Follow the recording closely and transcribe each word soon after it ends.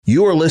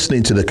You are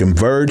listening to the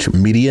Converge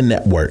Media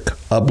Network,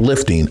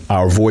 uplifting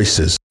our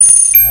voices.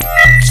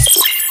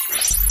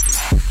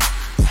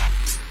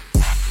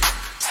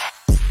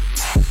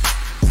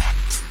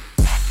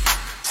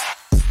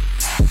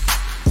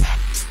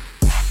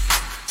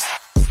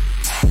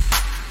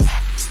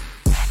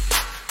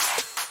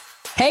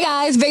 Hey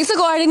guys, Besa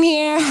Gordon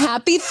here.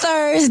 Happy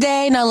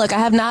Thursday. Now look, I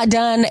have not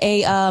done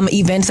a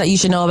events that you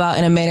should know about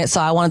in a minute,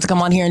 so I wanted to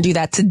come on here and do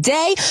that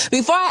today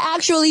before I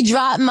actually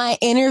drop my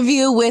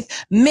interview with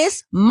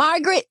Miss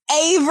Margaret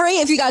Avery.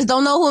 If you guys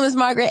don't know who Miss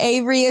Margaret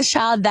Avery is,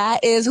 child,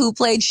 that is who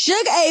played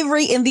Suge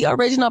Avery in the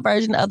original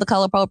version of The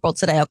Color Purple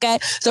today, okay?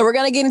 So we're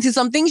gonna get into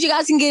some things you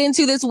guys can get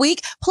into this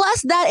week,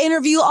 plus that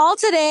interview all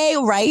today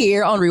right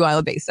here on Rewind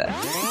with Besa.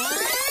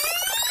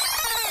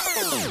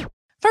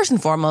 First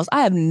and foremost,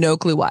 I have no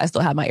clue why I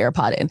still have my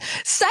AirPod in.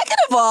 Second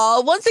of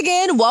all, once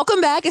again,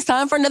 welcome back. It's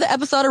time for another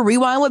episode of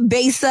Rewind with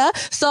Besa.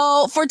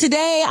 So for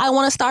today, I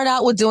want to start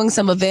out with doing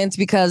some events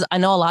because I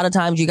know a lot of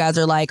times you guys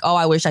are like, oh,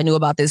 I wish I knew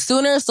about this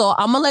sooner. So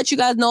I'm going to let you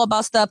guys know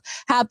about stuff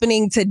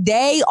happening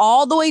today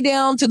all the way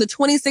down to the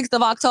 26th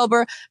of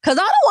October because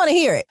I don't want to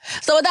hear it.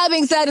 So with that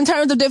being said, in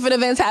terms of different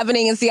events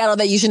happening in Seattle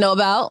that you should know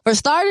about, for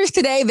starters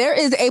today, there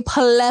is a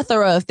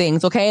plethora of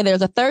things, okay?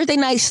 There's a Thursday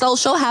night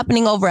social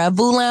happening over at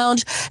Voo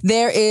Lounge.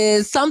 There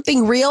is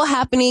something real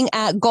happening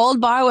at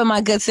Gold Bar with my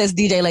good sis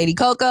DJ Lady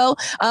Coco.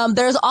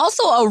 There's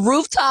also a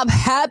rooftop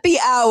happy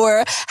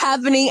hour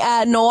happening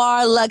at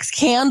Noir Lux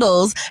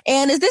Candles.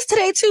 And is this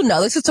today too? No,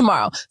 this is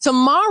tomorrow.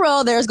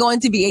 Tomorrow there's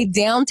going to be a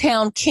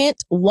downtown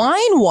Kent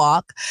wine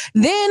walk.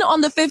 Then on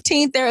the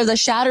 15th there is a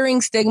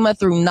Shattering Stigma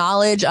Through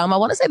Knowledge. I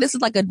want to say this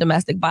is like a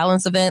domestic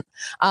violence event.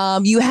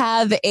 You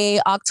have a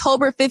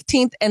October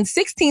 15th and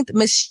 16th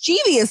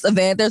Mischievous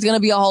event. There's going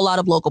to be a whole lot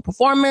of local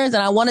performers,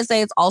 and I want to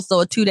say it's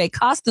also a 2-day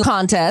costume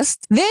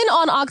contest. Then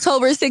on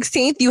October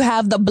 16th, you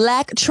have the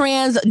Black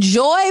Trans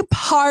Joy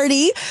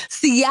Party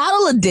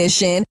Seattle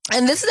edition.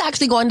 And this is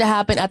actually going to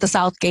happen at the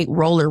Southgate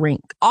Roller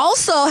Rink.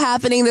 Also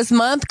happening this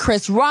month,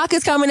 Chris Rock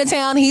is coming to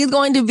town. He's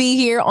going to be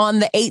here on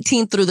the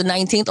 18th through the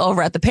 19th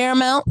over at the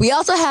Paramount. We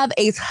also have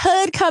Ace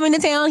Hood coming to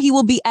town. He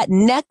will be at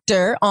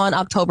Nectar on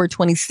October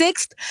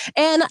 26th.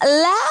 And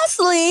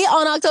lastly,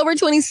 on October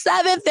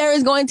 27th, there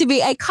is going to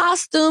be a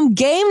costume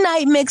game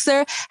night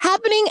mixer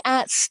happening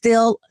at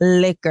Still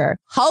Liquor.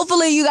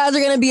 Hopefully you guys are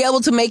going to be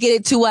able to make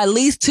it to at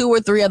least 2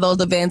 or 3 of those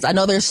events. I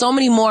know there's so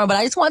many more, but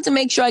I just want to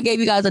make sure I gave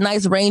you guys a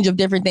nice range of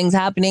different things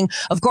happening.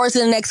 Of course,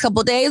 in the next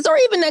couple of days or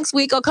even next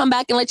week, I'll come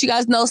back and let you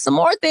guys know some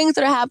more things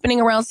that are happening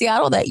around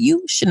Seattle that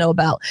you should know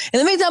about. In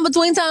the meantime,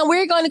 between time,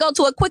 we're going to go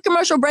to a quick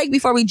commercial break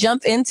before we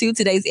jump into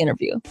today's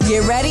interview.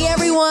 Get ready,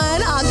 everyone.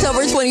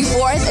 October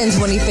 24th and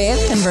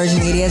 25th, Converge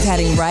Media is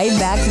heading right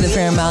back to the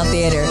Paramount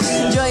Theater.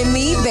 Join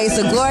me,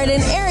 Besa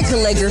Gordon, Eric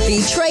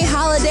Calligraphy, Trey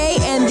Holiday,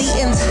 and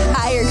the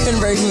entire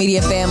Converge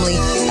Media family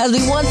as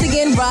we once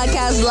again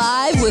broadcast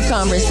live with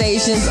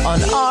conversations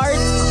on art,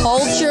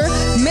 culture,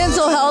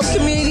 mental health,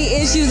 community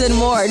issues, and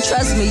more.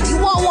 Trust me, you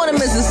won't want to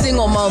miss a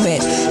single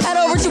moment. Head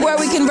over to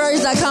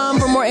whereweconverge.com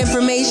for more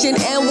information,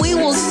 and we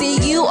will see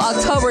you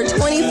October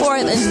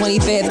 24th and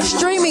 25th,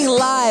 streaming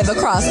live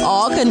across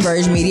all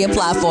Converge Media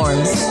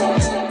platforms.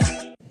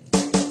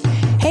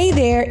 Hey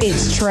there,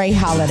 it's Trey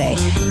Holiday.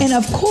 And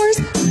of course,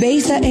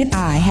 Besa and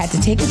I had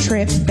to take a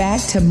trip back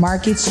to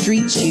Market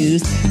Street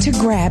Shoes to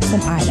grab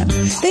some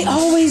items. They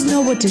always know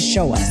what to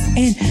show us.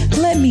 And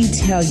let me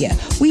tell you,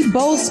 we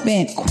both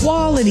spent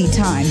quality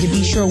time to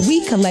be sure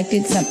we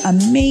collected some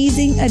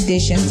amazing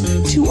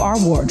additions to our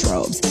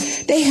wardrobes.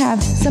 They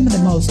have some of the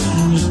most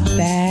unique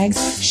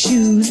bags,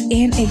 shoes,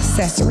 and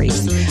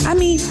accessories. I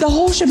mean, the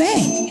whole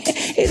shebang.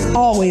 It's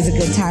always a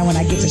good time when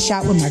I get to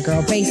shop with my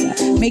girl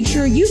Besa. Make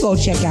sure you go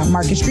check out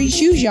Market Street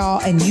Shoes,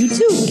 y'all, and you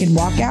too can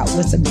walk out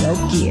with some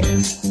dope gear.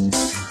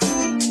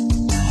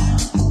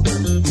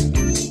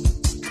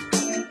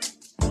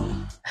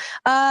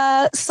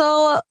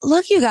 So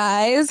look, you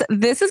guys,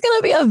 this is going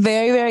to be a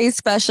very, very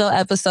special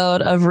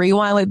episode of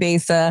Rewind with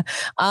Besa.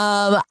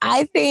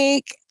 I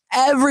think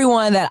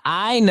everyone that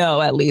I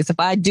know, at least, if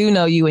I do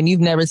know you and you've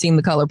never seen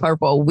The Color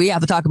Purple, we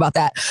have to talk about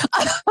that.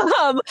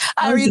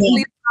 I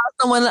recently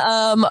saw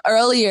someone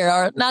earlier,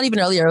 or not even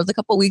earlier, it was a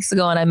couple weeks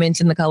ago, and I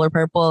mentioned The Color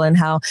Purple and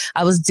how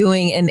I was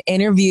doing an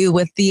interview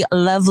with the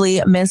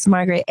lovely Miss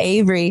Margaret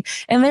Avery,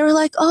 and they were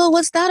like, "Oh,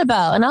 what's that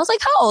about?" And I was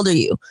like, "How old are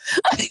you?"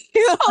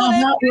 You know what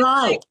I mean?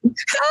 Right.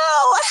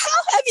 How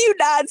have you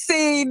not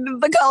seen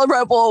The Color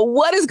Purple?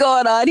 What is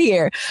going on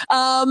here?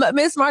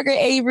 Miss Margaret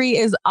Avery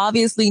is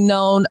obviously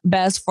known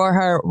best for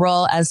her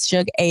role as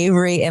Suge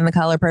Avery in The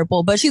Color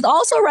Purple, but she's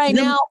also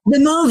the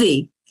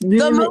movie.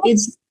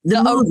 It's the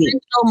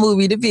original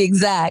movie, to be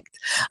exact.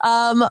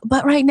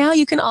 But right now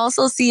you can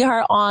also see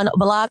her on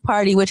Block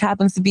Party, which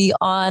happens to be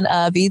on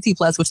BT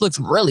Plus, which looks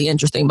really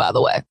interesting, by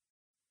the way.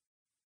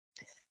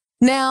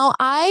 Now,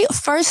 I,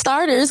 for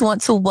starters,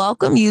 want to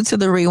welcome you to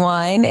the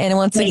Rewind. And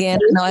once again,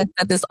 I know I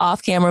said this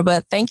off camera,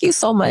 but thank you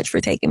so much for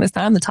taking this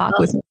time to talk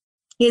with me.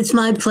 It's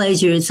my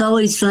pleasure. It's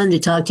always fun to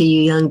talk to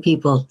you young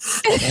people.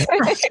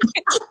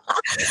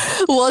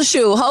 Well,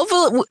 shoot,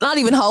 hopefully, not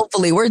even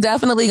hopefully, we're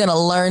definitely going to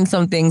learn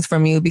some things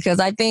from you, because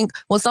I think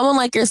with someone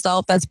like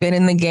yourself that's been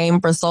in the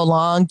game for so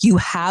long, you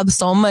have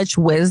so much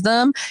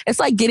wisdom. It's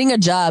like getting a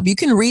job. You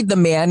can read the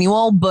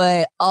manual,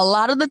 but a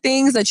lot of the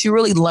things that you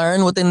really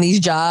learn within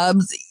these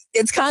jobs,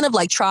 it's kind of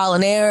like trial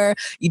and error.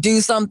 You do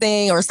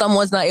something or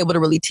someone's not able to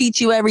really teach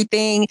you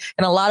everything.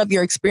 And a lot of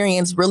your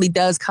experience really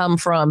does come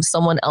from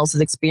someone else's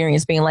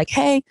experience being like,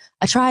 hey,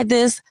 I tried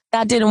this,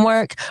 that didn't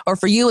work. Or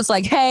for you, it's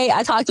like, hey,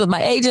 I talked with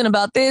my agent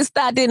about this,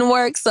 that didn't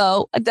work.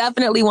 So I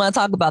definitely want to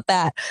talk about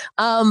that.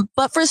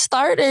 But for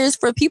starters,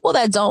 for people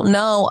that don't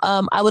know,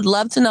 I would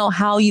love to know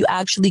how you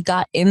actually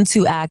got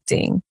into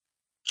acting.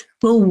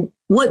 Well,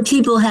 what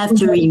people have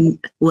to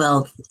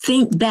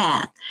think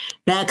back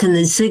in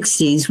the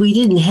 60s, we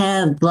didn't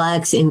have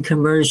blacks in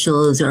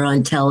commercials or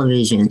on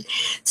television.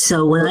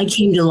 So when I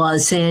came to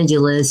Los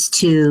Angeles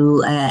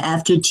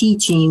after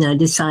teaching, I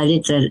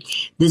decided that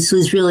this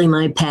was really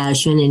my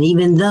passion. And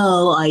even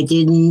though I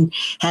didn't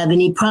have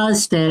any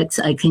prospects,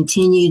 I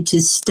continued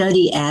to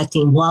study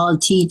acting while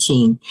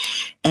teaching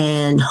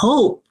and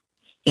hope.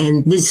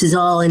 And this is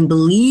all in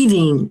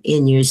believing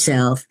in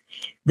yourself,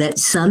 that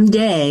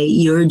someday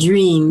your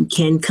dream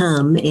can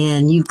come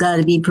and you've got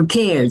to be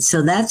prepared.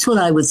 So that's what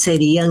I would say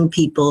to young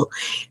people.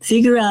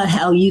 Figure out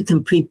how you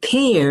can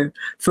prepare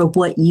for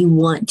what you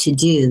want to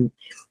do.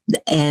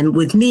 And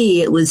with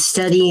me, it was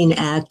studying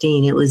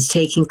acting. It was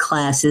taking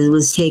classes. It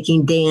was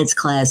taking dance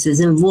classes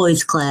and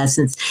voice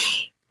classes.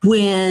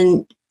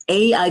 When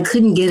I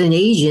couldn't get an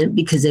agent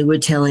because they were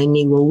telling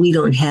me, well, we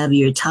don't have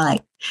your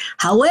type.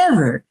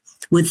 However,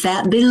 with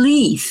that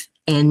belief,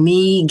 and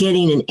me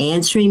getting an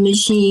answering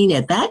machine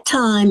at that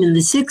time in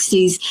the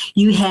 60s,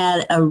 you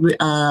had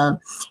a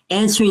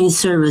answering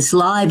service,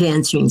 live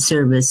answering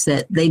service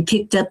that they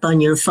picked up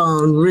on your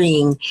phone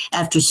ring.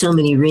 After so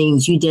many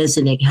rings, you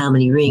designate how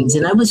many rings.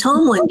 And I was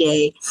home one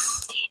day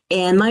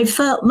and my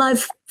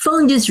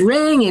phone just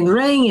rang and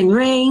rang and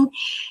rang.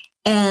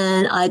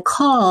 And I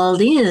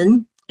called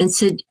in and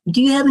said,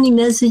 do you have any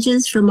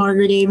messages from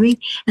Margaret Avery?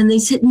 And they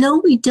said,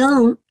 no, we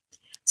don't.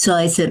 So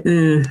I said,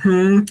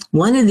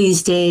 one of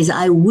these days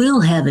I will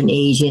have an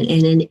agent,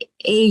 and an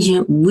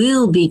agent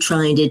will be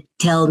trying to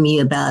tell me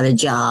about a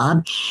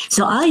job.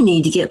 So I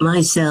need to get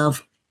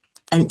myself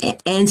an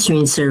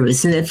answering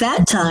service. And at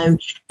that time,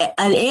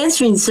 an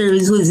answering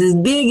service was as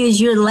big as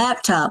your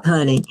laptop,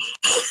 honey.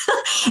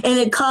 And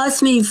it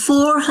cost me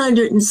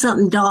 $400 and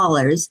something.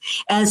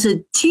 As a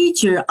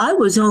teacher, I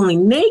was only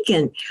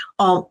making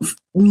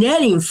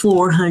netting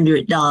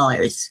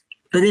 $400.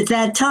 But at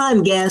that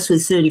time, gas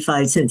was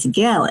 35 cents a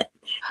gallon.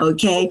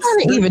 Okay.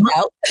 Even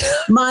out.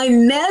 My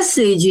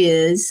message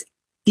is,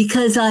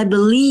 because I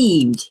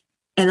believed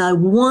and I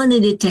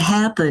wanted it to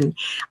happen,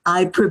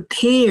 I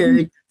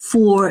prepared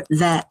for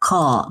that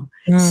call.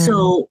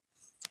 So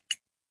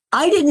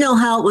I didn't know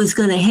how it was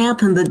going to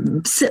happen, but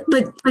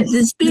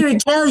the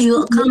Spirit tells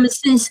you, common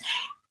sense,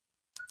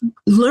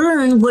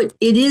 learn what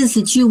it is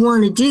that you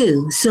want to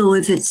do. So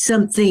if it's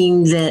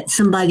something that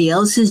somebody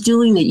else is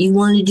doing that you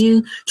want to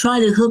do, try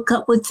to hook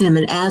up with them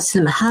and ask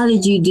them, how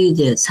did you do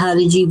this? How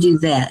did you do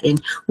that?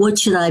 And what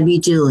should I be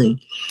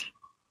doing?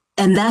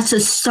 And that's a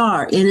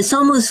start. And it's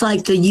almost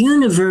like the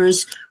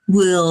universe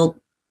will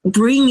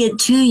bring it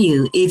to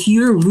you if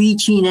you're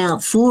reaching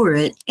out for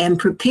it and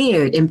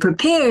prepared. And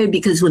prepared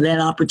because when that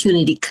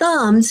opportunity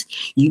comes,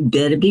 you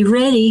better be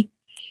ready,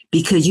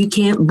 because you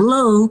can't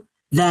blow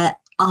that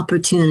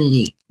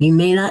opportunity. You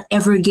may not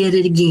ever get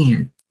it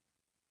again.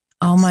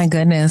 Oh my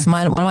goodness.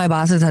 One of my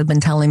bosses has been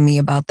telling me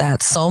about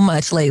that so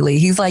much lately.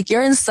 He's like,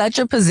 you're in such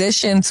a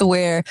position to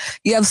where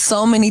you have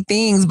so many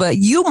things, but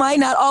you might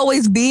not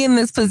always be in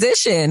this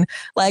position.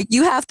 Like,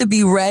 you have to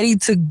be ready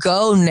to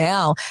go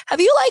now. Have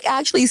you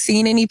actually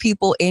seen any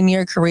people in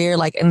your career,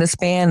 in the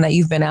span that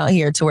you've been out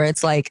here, to where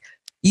it's like,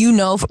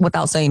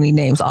 without saying any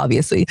names,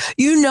 obviously,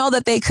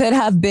 that they could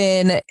have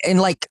been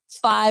in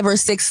 5 or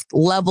 6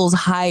 levels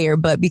higher,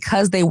 but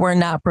because they were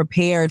not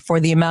prepared for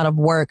the amount of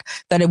work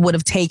that it would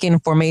have taken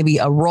for maybe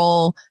a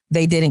role,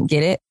 they didn't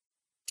get it?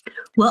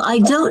 Well, I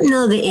don't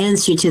know the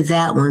answer to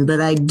that one,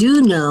 but I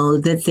do know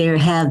that there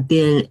have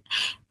been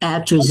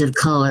actors of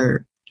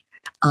color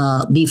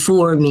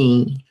before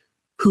me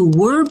who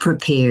were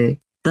prepared,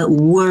 but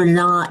were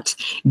not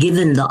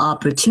given the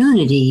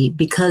opportunity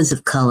because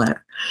of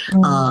color.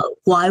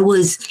 Why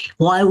was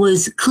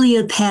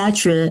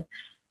Cleopatra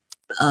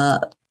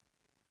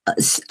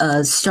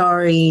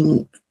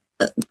starring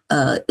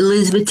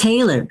Elizabeth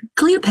Taylor?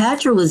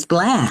 Cleopatra was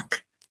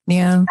black.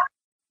 Yeah.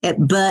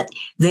 But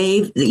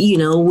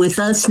with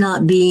us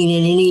not being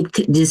in any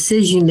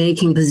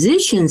decision-making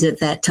positions at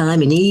that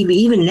time, and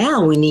even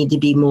now we need to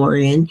be more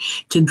in,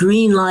 to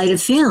green light a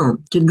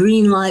film, to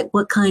green light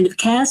what kind of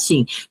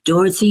casting.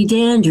 Dorothy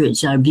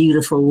Dandridge, our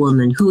beautiful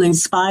woman, who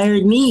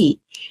inspired me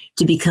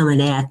to become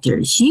an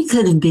actor. She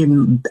could have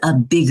been a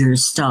bigger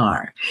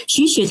star.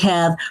 She should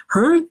have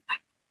her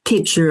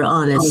picture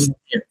on a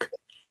slip.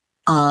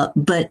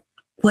 But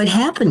what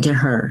happened to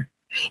her?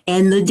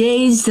 And the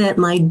days that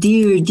my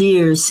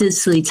dear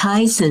Cicely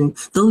Tyson,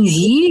 there were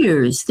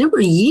years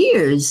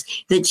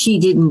that she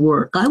didn't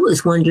work. I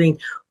was wondering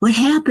what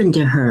happened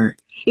to her.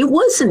 It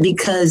wasn't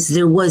because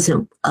there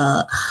wasn't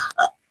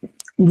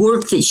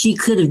work that she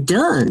could have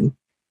done.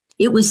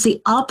 It was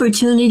the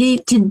opportunity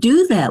to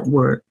do that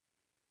work.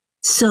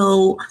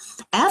 So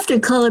after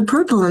Color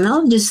Purple, and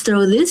I'll just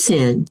throw this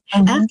in,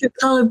 after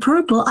Color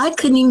Purple, I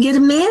couldn't even get a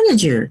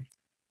manager.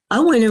 I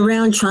went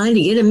around trying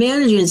to get a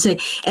manager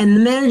and the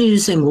manager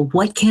was saying, well,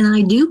 what can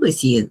I do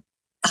with you?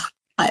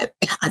 I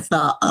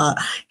thought,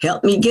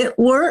 help me get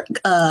work.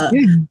 What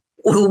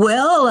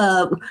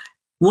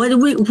are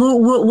we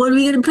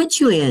going to put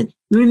you in?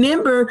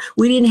 Remember,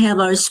 we didn't have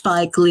our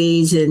Spike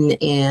Lees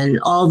and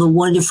all the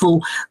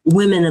wonderful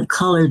women of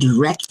color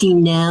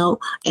directing now.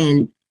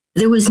 And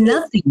there was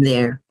nothing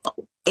there.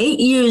 8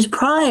 years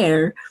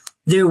prior,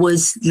 there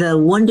was the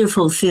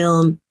wonderful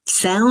film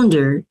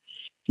Sounder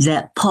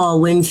that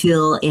Paul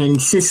Winfield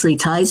and Cicely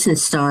Tyson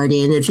starred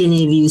in. If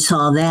any of you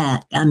saw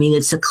that, I mean,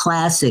 it's a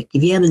classic.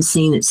 If you haven't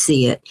seen it,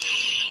 see it.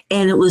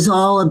 And it was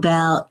all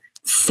about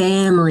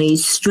family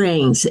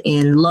strength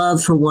and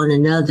love for one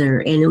another.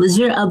 And it was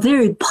a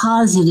very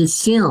positive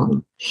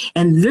film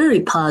and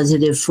very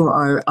positive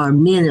for our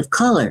men of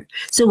color.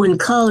 So when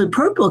Color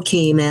Purple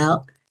came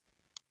out,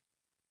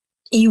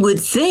 you would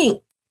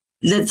think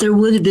that there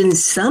would have been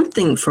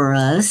something for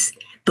us.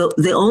 But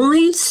the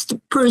only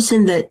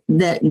person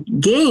that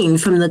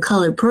gained from the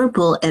Color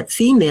Purple at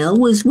female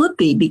was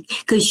Whoopi,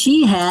 because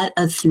she had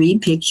a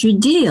 3-picture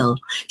deal.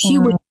 She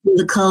went from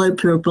the Color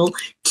Purple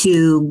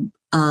to,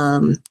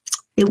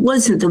 it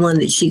wasn't the one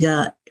that she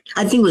got,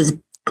 I think it was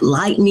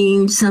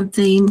Lightning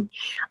something,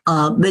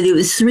 but it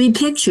was 3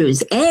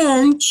 pictures.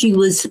 And she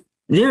was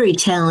very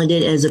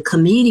talented as a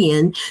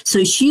comedian.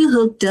 So she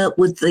hooked up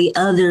with the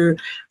other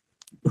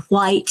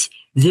white,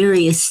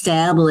 very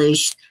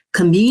established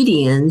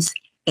comedians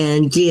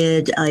and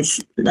did,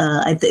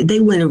 they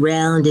went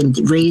around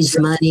and raised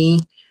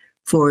money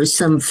for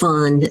some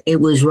fund.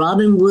 It was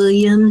Robin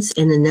Williams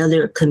and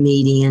another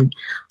comedian.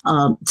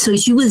 So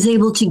she was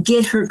able to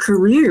get her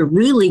career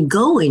really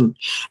going.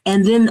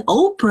 And then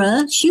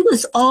Oprah, she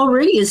was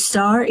already a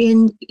star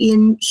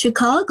in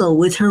Chicago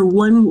with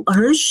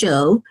her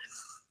show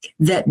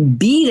that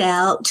beat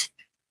out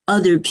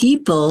other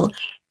people.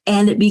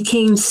 And it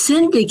became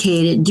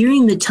syndicated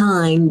during the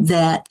time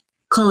that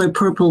Color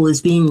Purple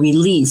was being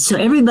released. So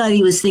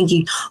everybody was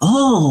thinking,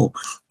 oh,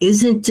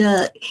 isn't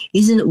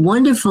it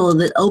wonderful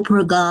that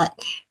Oprah got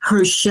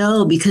her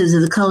show because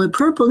of the Color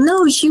Purple?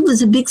 No, she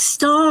was a big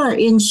star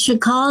in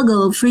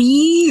Chicago for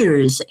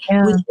years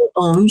with her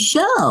own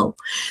show.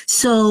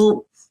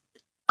 So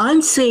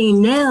I'm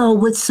saying now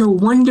what's so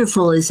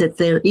wonderful is that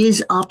there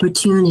is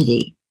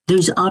opportunity.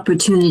 There's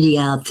opportunity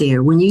out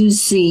there. When you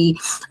see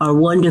our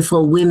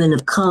wonderful women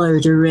of color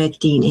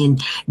directing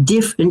and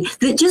different,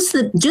 that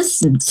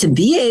just to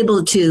be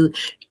able to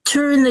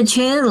turn the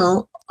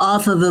channel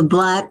off of a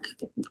black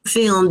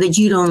film that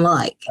you don't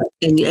like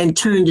and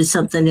turn to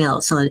something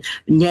else on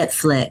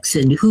Netflix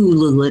and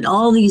Hulu and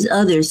all these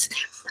others.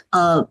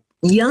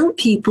 Young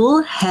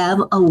people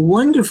have a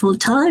wonderful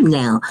time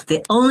now.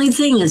 The only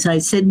thing, as I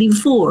said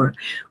before,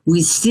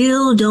 we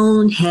still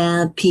don't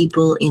have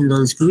people in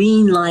those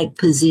green light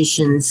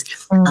positions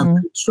of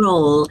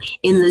control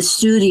in the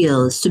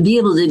studios to be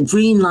able to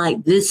green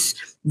light this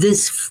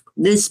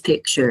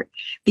picture,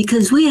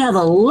 because we have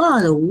a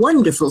lot of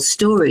wonderful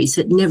stories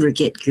that never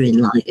get green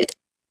lighted.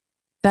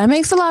 That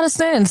makes a lot of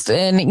sense.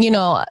 And,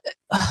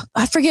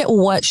 I forget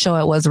what show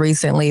it was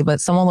recently,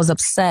 but someone was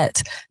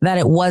upset that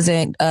it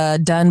wasn't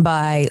done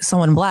by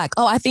someone black.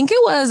 Oh, I think it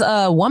was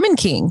Woman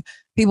King.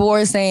 People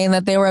were saying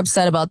that they were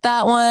upset about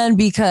that one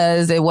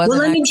because it wasn't.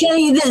 Well, let me tell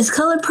you this.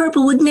 Color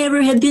Purple would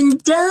never have been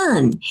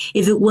done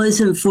if it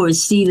wasn't for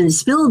Steven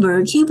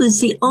Spielberg. He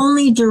was the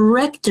only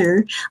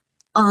director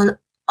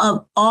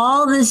of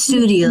all the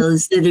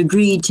studios that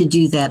agreed to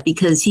do that,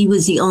 because he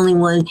was the only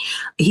one.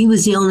 He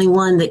was the only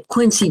one that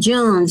Quincy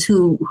Jones,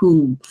 who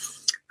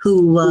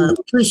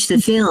pushed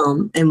the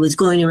film and was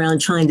going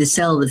around trying to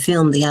sell the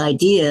film, the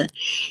idea,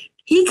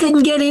 he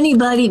couldn't get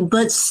anybody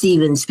but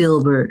Steven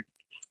Spielberg.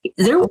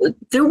 There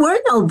were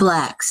no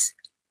blacks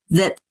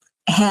that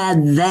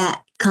had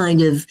that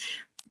kind of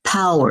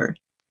power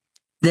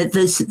that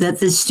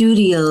the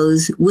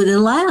studios would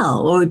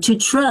allow or to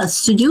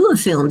trust to do a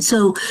film.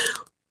 So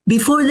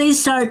before they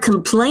start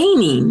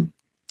complaining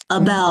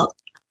about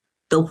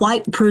the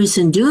white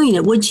person doing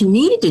it, what you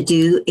need to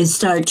do is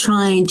start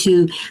trying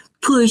to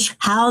push,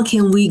 how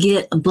can we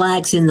get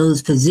blacks in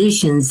those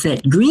positions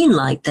that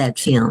greenlight that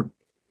film?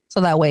 So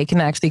that way it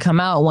can actually come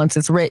out once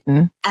it's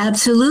written.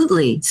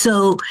 Absolutely.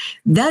 So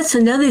that's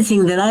another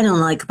thing that I don't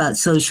like about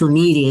social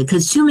media,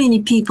 because too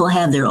many people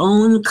have their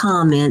own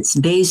comments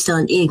based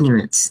on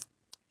ignorance.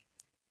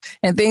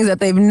 And things that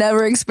they've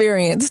never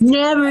experienced.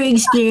 Never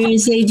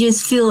experienced. They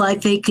just feel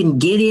like they can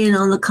get in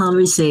on the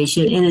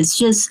conversation. And it's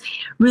just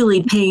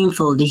really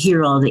painful to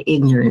hear all the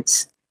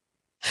ignorance.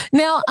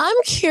 Now, I'm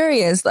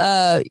curious.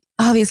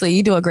 Obviously,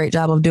 you do a great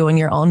job of doing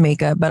your own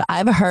makeup, but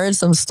I've heard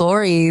some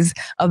stories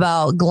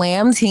about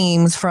glam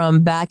teams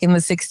from back in the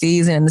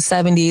 60s and the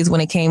 70s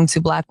when it came to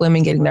Black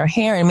women getting their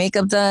hair and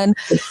makeup done.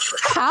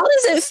 How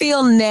does it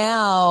feel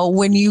now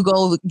when you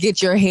go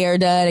get your hair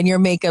done and your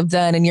makeup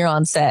done and you're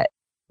on set?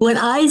 When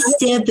I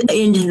step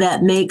into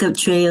that makeup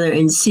trailer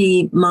and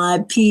see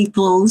my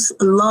people's,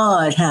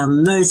 Lord have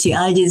mercy,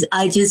 I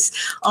just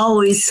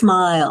always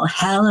smile,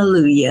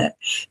 hallelujah.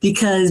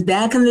 Because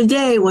back in the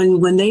day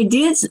when they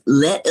did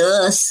let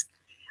us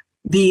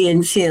be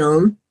in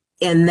film,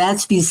 and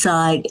that's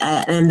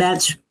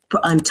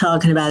I'm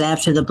talking about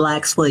after the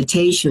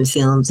blaxploitation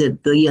films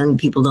that the young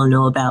people don't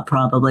know about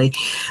probably.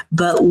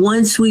 But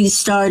once we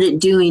started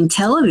doing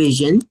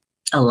television,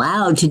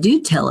 allowed to do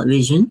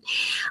television,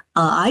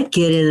 I'd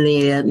get in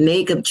the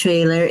makeup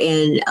trailer,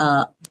 and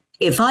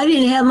if I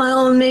didn't have my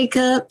own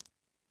makeup,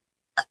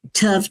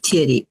 tough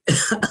titty.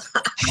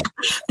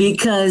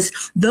 Because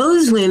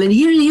those women,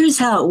 here's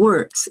how it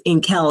works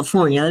in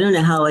California. I don't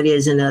know how it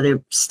is in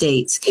other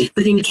states,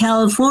 but in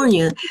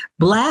California,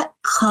 Black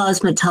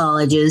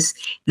cosmetologists,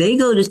 they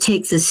go to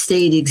take the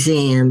state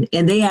exam,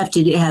 and they have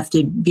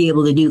to be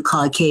able to do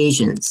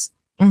Caucasians.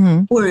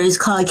 Mm-hmm. Whereas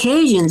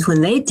Caucasians, when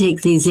they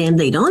take the exam,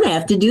 they don't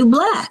have to do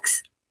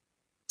Blacks.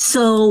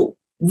 So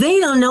they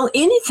don't know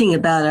anything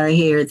about our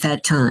hair at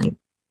that time.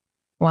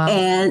 Wow.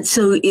 And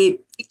so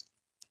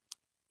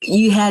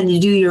you had to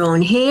do your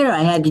own hair.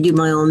 I had to do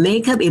my own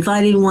makeup if I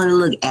didn't want to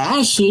look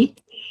ashy.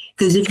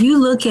 Because if you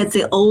look at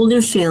the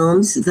older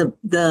films,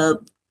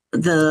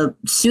 the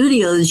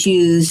studios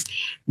used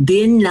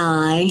Ben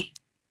Nye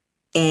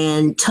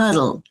and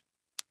Tuttle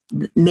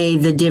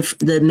made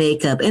the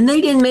makeup, and they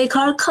didn't make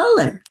our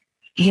color.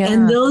 Yeah.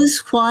 And those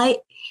white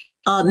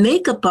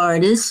makeup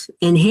artists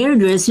and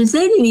hairdressers,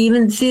 they didn't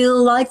even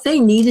feel like they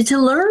needed to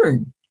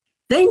learn.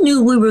 They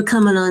knew we were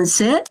coming on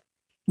set,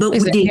 but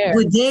would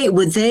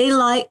they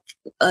like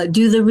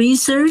do the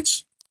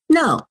research?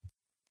 No,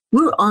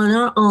 we're on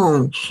our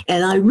own.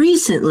 And I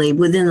recently,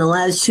 within the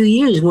last 2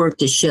 years,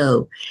 worked a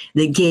show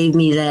that gave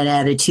me that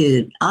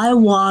attitude. I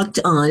walked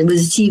on, it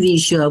was a TV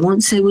show. I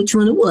won't say which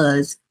one it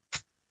was.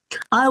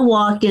 I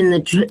walked in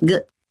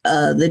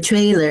the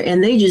trailer,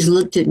 and they just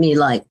looked at me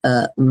like,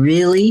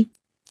 really?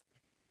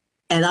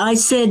 And I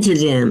said to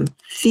them,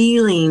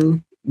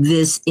 feeling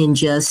this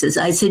injustice,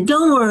 I said,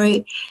 don't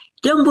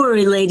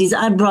worry, ladies.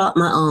 I brought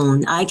my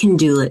own. I can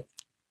do it.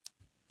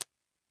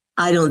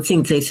 I don't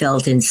think they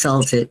felt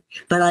insulted,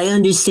 but I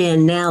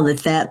understand now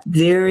that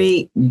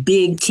very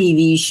big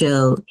TV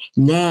show,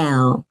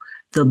 now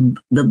the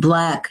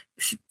Black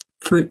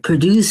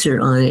producer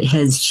on it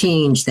has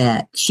changed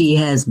that. She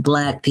has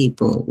Black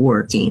people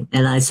working.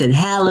 And I said,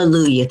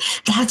 hallelujah.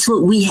 That's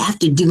what we have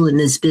to do in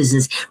this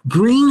business.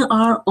 Bring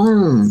our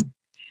own.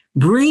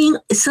 Bring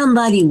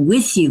somebody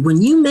with you.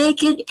 When you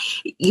make it,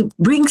 you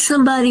bring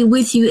somebody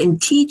with you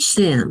and teach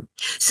them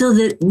so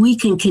that we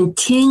can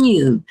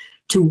continue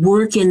to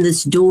work in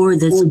this door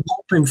that's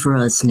open for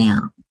us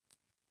now.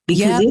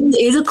 Because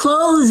it'll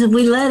close if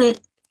we let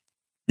it.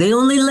 They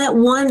only let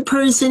one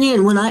person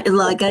in.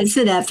 Like I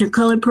said, after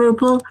Color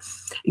Purple,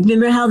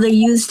 remember how they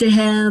used to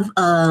have,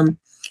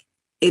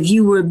 if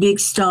you were a big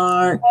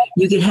star,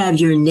 you could have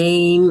your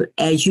name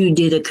as you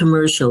did a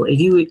commercial.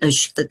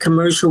 If the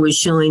commercial was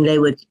showing, they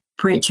would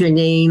print your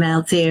name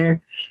out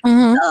there.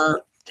 Mm-hmm.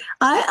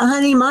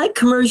 Honey, my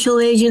commercial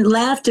agent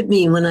laughed at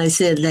me when I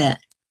said that.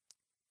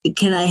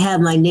 Can I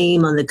have my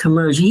name on the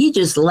commercial? He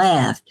just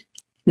laughed.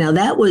 Now,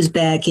 that was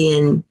back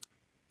in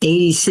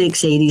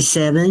 86,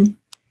 87.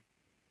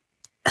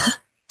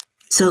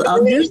 So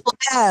there's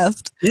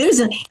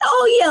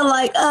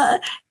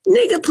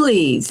nigga,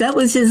 please. That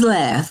was his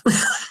laugh.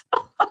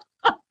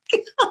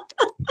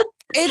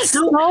 It's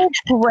so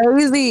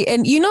crazy.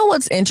 And you know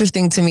what's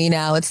interesting to me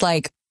now? It's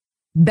like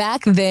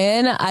back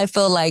then, I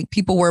feel like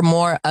people were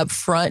more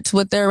upfront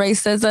with their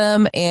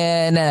racism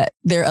and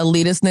their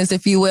elitistness,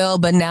 if you will.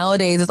 But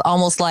nowadays, it's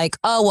almost like,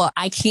 oh, well,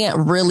 I can't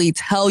really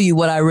tell you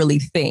what I really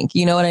think.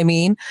 You know what I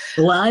mean?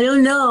 Well, I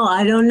don't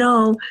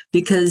know.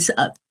 Because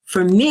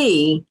for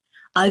me,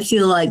 I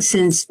feel like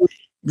since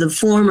the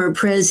former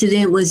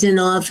president was in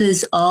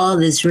office, all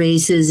this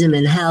racism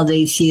and how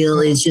they feel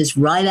is just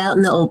right out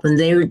in the open.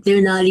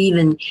 They're not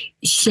even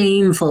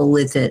shameful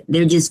with it.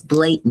 They're just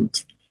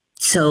blatant.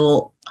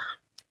 So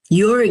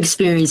your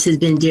experience has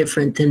been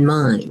different than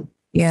mine.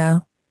 Yeah.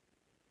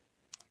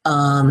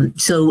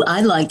 So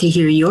I'd like to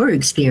hear your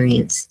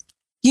experience.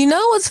 You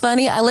know what's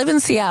funny? I live in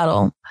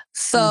Seattle.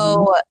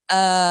 So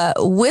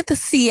with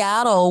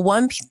Seattle,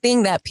 one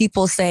thing that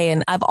people say,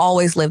 and I've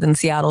always lived in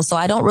Seattle, so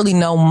I don't really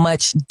know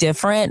much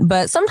different,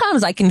 but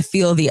sometimes I can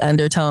feel the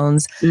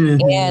undertones.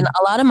 Mm-hmm. And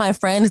a lot of my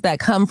friends that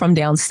come from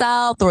down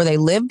south or they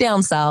live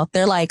down south,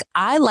 they're like,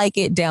 I like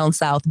it down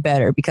south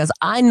better because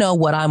I know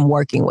what I'm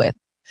working with.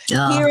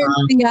 Here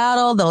in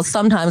Seattle, they'll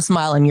sometimes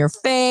smile in your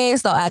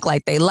face. They'll act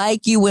like they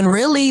like you when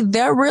really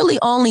they're really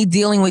only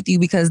dealing with you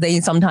because they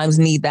sometimes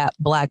need that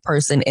Black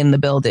person in the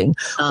building,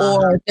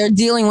 or they're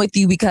dealing with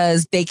you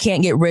because they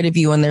can't get rid of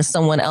you and there's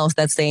someone else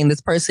that's saying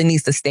this person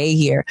needs to stay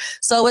here.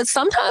 So it's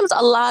sometimes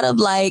a lot of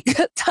like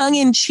tongue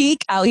in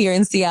cheek out here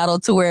in Seattle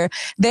to where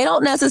they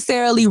don't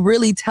necessarily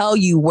really tell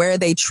you where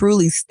they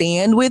truly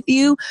stand with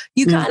you.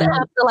 You kind of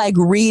have to like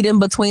read in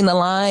between the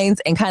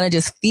lines and kind of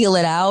just feel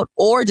it out,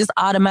 or just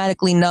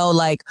automatically know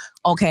like,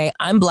 okay,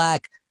 I'm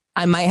Black.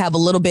 I might have a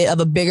little bit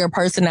of a bigger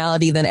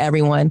personality than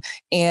everyone.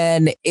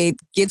 And it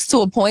gets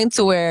to a point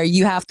to where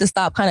you have to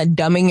stop kind of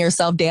dumbing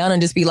yourself down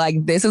and just be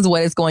like, this is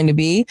what it's going to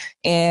be.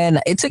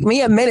 And it took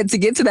me a minute to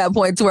get to that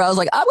point to where I was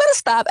like, I'm going to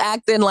stop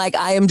acting like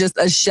I am just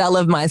a shell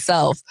of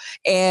myself.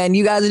 And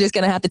you guys are just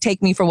going to have to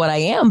take me for what I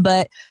am.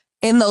 But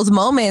in those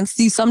moments,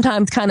 you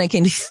sometimes kind of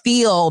can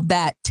feel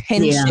that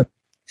tension. Yeah.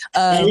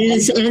 And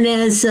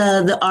as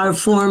our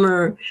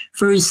former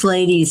first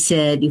lady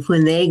said,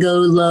 when they go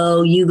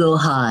low, you go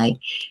high.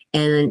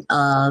 And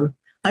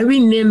I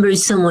remember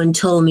someone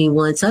told me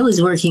once, I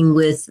was working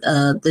with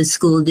the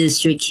school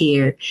district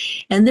here,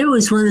 and there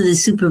was one of the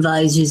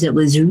supervisors that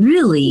was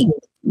really,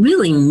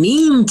 really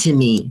mean to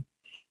me.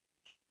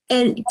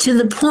 And to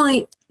the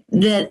point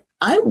that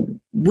I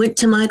went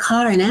to my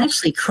car and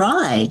actually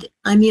cried.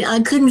 I mean,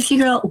 I couldn't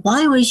figure out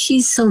why was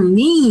she so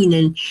mean.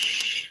 And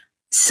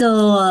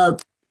so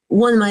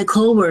one of my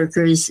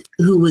coworkers,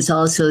 who was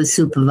also a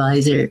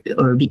supervisor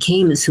or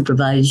became a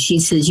supervisor, she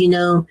says,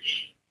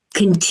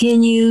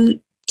 continue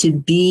to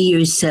be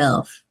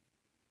yourself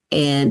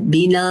and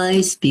be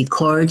nice, be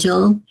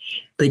cordial,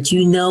 but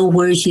you know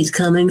where she's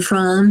coming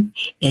from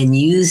and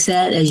use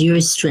that as your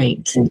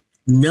strength.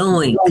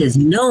 Knowing, because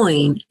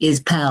knowing is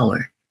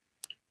power.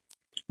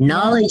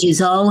 Knowledge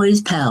is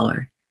always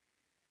power,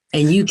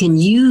 and you can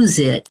use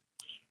it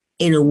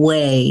in a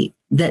way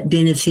that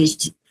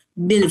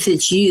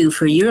benefits you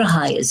for your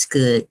highest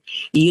good.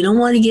 You don't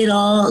want to get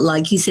all,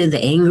 like you said,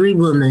 the angry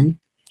woman,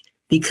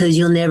 because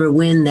you'll never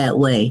win that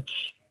way.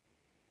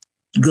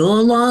 Go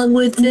along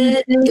with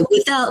it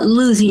without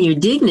losing your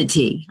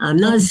dignity. I'm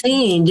not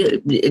saying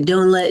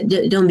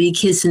don't be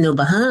kissing no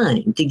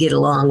behind to get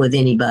along with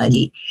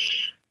anybody,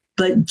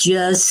 but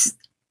just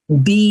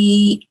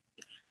be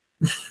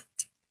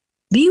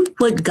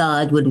what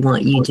God would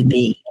want you to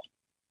be.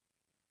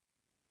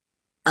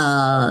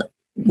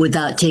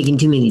 Without taking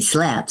too many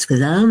slaps,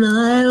 because I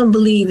don't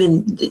believe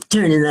in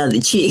turning the other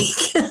cheek.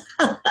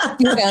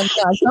 At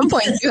some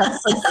point, you have to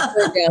put your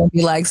foot down and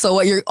be like, so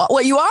what you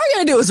are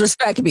going to do is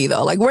respect me,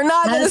 though. Like, we're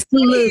not going to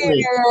sit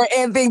here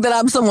and think that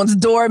I'm someone's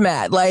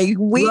doormat. Like,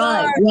 we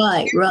are.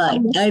 Right.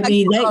 I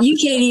mean, you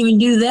can't even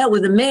do that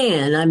with a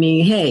man. I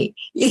mean, hey,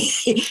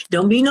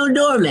 don't be no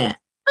doormat.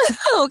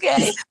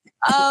 Okay.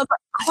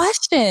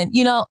 Question,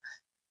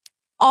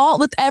 all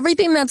with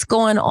everything that's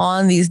going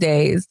on these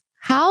days,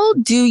 how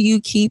do you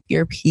keep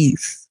your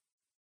peace?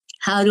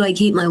 How do I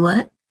keep my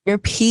what? Your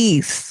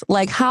peace.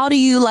 Like, how do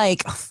you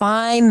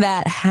find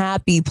that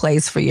happy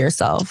place for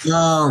yourself?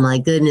 Oh my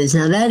goodness.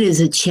 Now that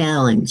is a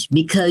challenge,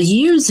 because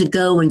years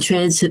ago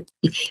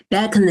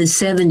back in the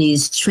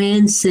 70s,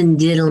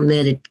 transcendental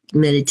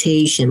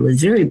meditation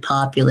was very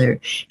popular,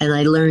 and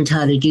I learned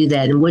how to do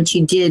that. And what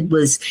you did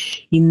was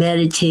you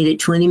meditated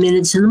 20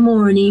 minutes in the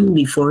morning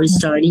before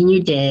starting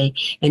your day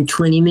and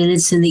 20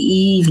 minutes in the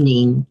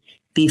evening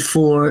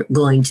before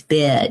going to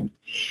bed.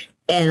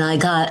 And I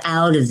got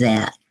out of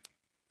that.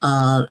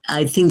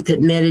 I think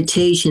that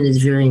meditation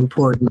is very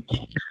important.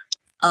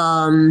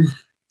 And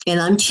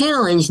I'm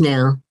challenged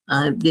now.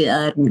 I'm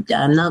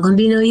not going to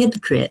be no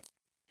hypocrite,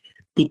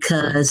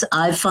 because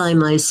I find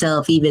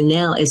myself even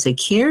now as a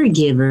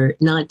caregiver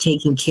not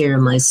taking care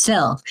of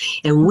myself.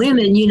 And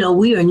women,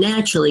 we are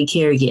naturally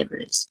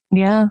caregivers.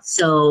 Yeah.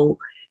 So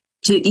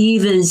to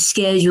even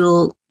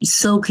schedule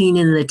soaking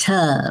in the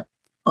tub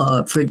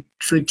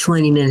for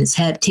 20 minutes,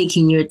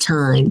 taking your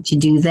time to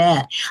do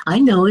that. I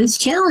know it's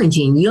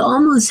challenging. You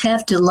almost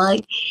have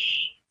to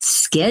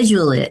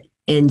schedule it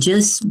and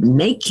just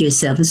make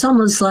yourself. It's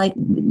almost like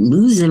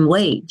losing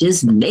weight,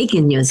 just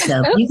making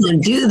yourself. You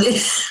can do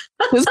this.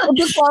 Just put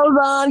the clothes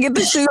on, get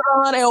the shoes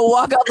on, and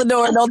walk out the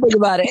door and don't think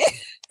about it.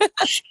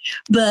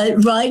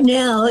 But right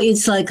now,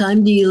 it's like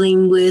I'm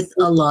dealing with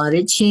a lot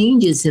of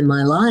changes in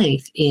my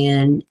life.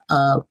 And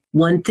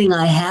one thing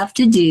I have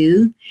to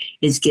do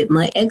is get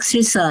my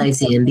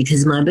exercise in,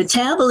 because my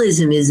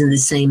metabolism isn't the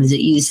same as it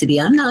used to be.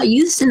 I'm not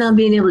used to not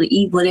being able to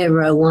eat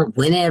whatever I want,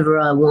 whenever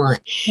I want.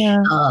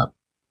 Yeah.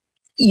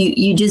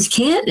 You just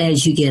can't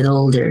as you get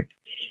older.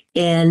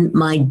 And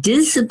my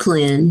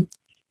discipline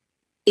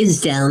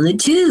is down the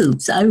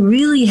tubes. I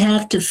really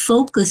have to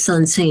focus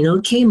on saying,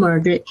 okay,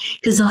 Margaret,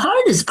 because the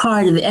hardest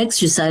part of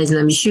exercise, and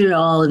I'm sure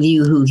all of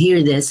you who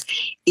hear this,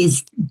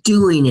 is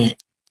doing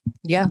it.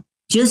 Yeah.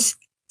 Just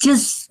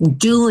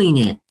doing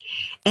it.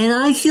 And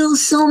I feel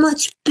so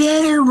much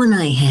better when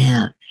I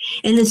have.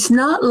 And it's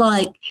not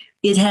like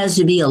it has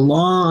to be a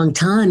long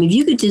time. If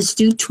you could just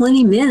do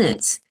 20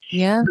 minutes,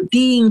 yeah,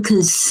 being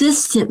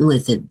consistent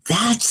with it,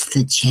 that's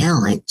the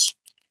challenge.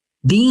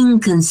 being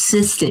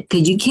consistent,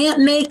 because you can't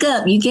make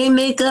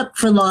up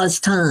for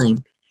lost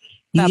time.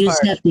 You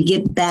just have to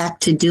get back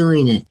to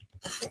doing it.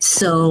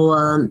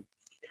 So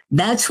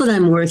that's what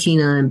I'm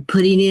working on,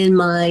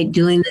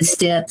 doing the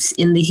steps.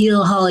 In the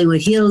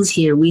Hollywood Hills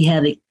here, we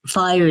have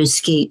fire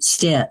escape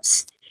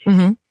steps.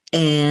 Mm-hmm.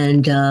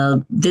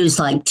 And there's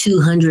like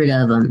 200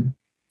 of them.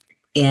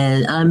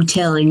 And I'm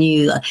telling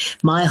you,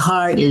 my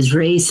heart is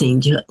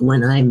racing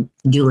when I'm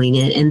doing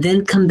it. And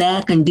then come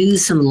back and do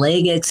some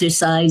leg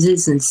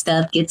exercises and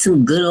stuff, get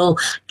some good old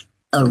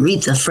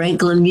Aretha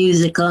Franklin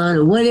music on,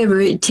 or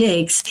whatever it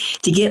takes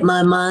to get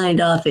my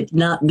mind off it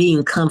not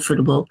being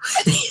comfortable.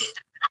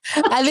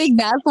 I think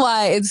that's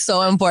why it's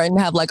so important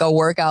to have like a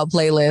workout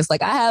playlist.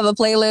 Like I have a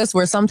playlist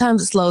where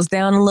sometimes it slows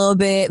down a little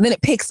bit, then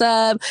it picks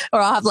up, or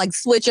I'll have like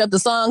switch up the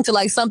song to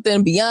like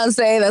something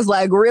Beyonce that's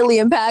like really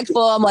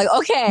impactful. I'm like,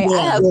 okay,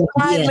 I have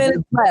 5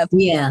 minutes left.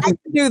 Yeah, I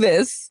can do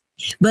this.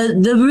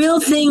 But the real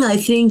thing, I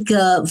think,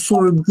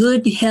 for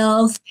good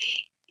health,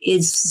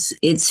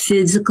 it's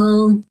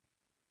physical,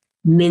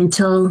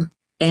 mental,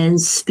 and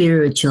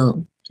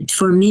spiritual.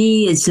 For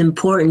me, it's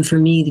important for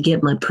me to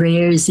get my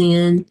prayers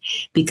in,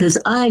 because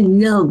I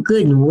know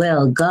good and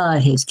well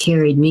God has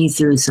carried me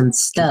through some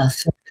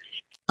stuff.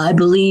 I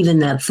believe in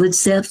that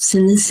footsteps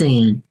in the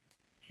sand.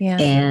 Yeah.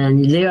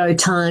 And there are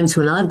times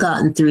when I've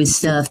gotten through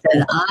stuff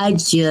that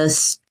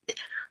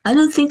I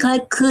don't think I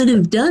could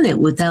have done it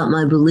without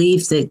my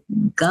belief that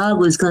God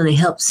was going to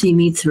help see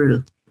me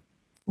through.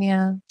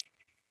 Yeah.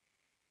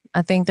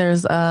 I think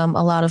there's a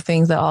lot of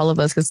things that all of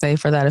us could say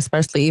for that,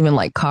 especially even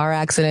like car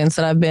accidents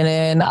that I've been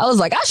in. I was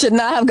like, I should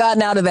not have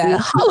gotten out of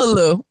that.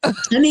 Hallelujah.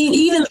 I mean,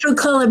 even for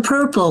Color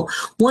Purple,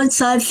 once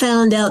I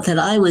found out that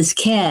I was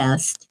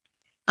cast,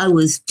 I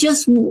was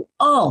just,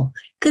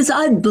 because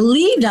I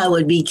believed I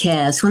would be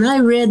cast. When I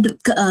read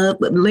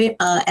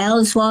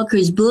Alice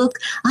Walker's book,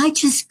 I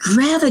just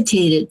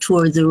gravitated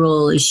toward the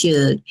role of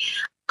Shug.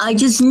 I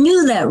just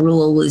knew that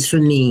role was for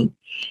me.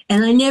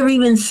 And I never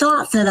even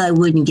thought that I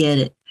wouldn't get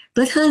it.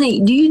 But honey,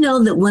 do you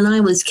know that when I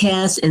was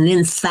cast and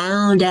then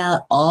found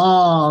out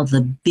all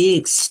the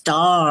big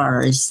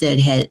stars that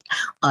had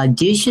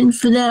auditioned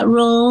for that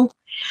role,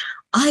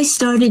 I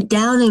started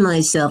doubting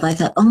myself. I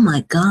thought, oh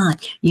my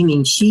God, you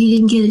mean she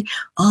didn't get it?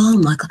 Oh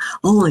my God.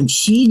 Oh, and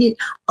she did.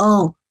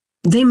 Oh,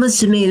 they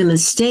must have made a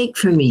mistake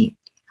for me.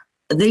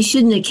 They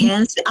shouldn't have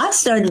cast me. I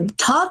started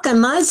talking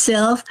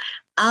myself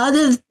out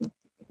of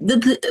the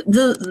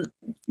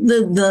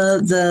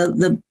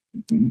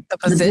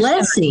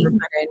blessing,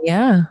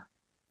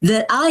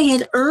 that I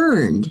had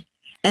earned.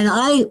 And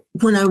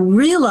when I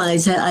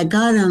realized that, I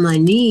got on my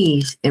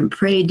knees and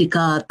prayed to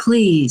God,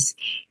 please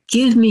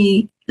give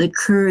me the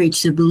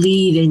courage to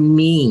believe in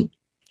me,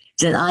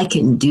 that I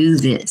can do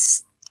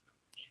this.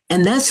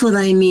 And that's what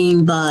I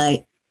mean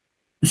by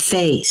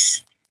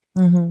faith.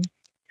 Mm-hmm.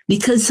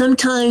 Because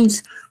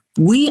sometimes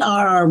we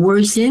are our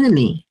worst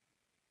enemy.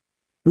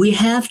 We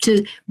have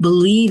to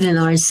believe in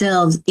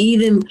ourselves.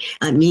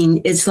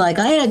 It's like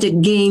I had to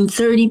gain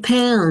 30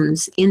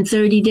 pounds in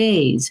 30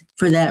 days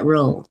for that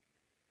role.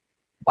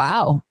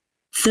 Wow.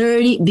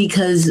 30,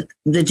 because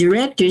the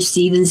director,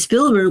 Steven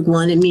Spielberg,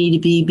 wanted me to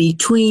be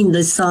between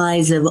the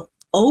size of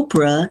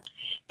Oprah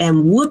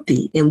and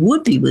Whoopi. And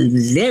Whoopi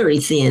was very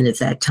thin at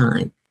that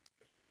time.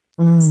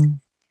 Mm.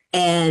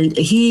 And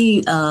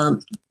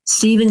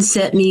Steven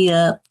set me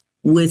up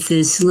with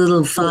this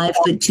little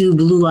 5'2"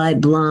 blue-eyed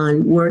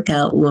blonde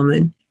workout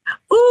woman.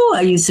 Oh,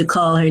 I used to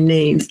call her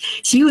names.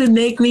 She would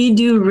make me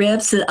do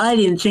reps that I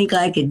didn't think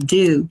I could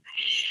do.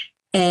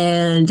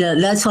 And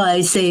that's why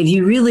I say, if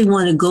you really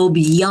want to go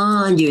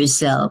beyond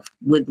yourself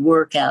with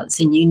workouts,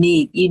 and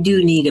you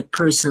do need a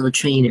personal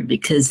trainer,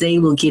 because they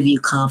will give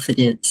you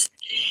confidence.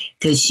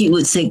 Because she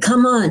would say,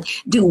 come on,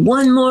 do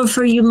one more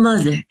for your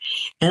mother.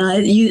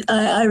 And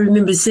I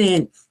remember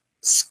saying,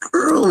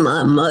 screw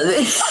my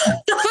mother.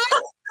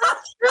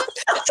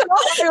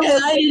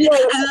 And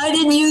I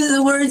didn't use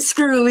the word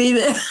screw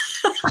either.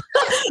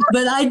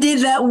 But I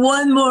did that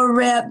one more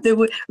rep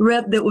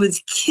that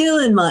was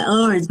killing my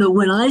arms. But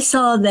when I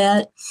saw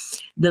that,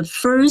 the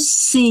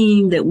first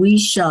scene that we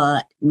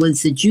shot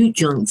was the juke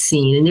joint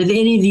scene. And if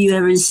any of you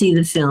ever see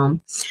the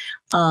film,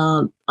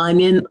 I'm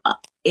in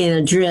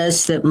a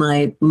dress that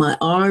my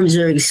arms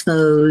are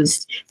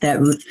exposed, that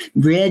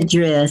red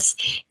dress,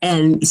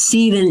 and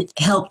Steven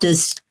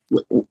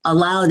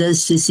allowed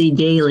us to see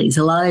dailies.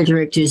 A lot of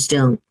directors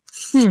don't.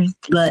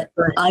 But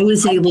I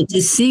was able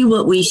to see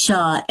what we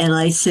shot, and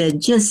I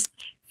said, just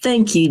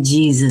thank you,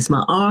 Jesus.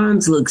 My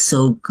arms look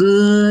so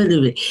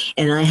good.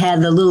 And I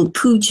had the little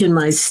pooch in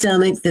my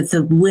stomach that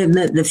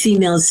the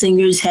female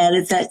singers had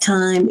at that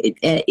time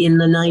in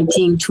the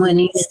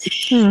 1920s.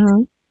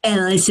 Mm-hmm.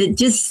 And I said,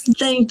 just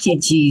thank you,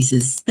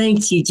 Jesus.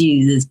 Thank you,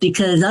 Jesus.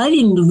 Because I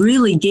didn't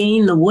really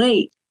gain the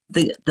weight.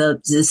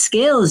 The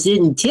scales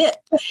didn't tip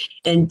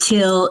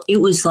until it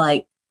was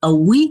like a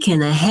week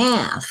and a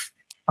half.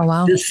 Oh,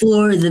 wow.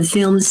 Before the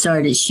film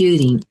started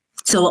shooting.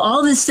 So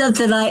all the stuff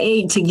that I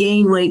ate to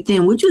gain weight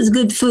then, which was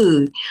good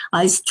food,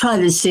 I try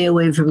to stay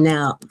away from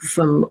now.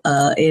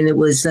 And it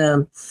was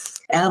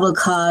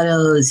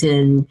avocados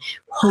and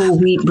whole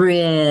wheat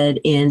bread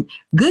and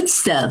good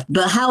stuff.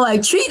 But how I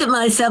treated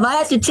myself, I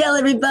have to tell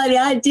everybody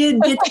I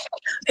did get to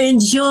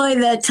enjoy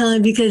that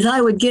time, because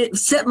I would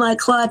set my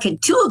clock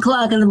at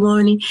 2:00 in the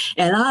morning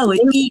and I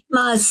would eat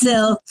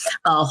myself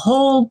a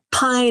whole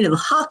pint of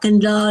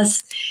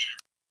Haagen-Dazs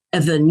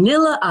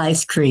vanilla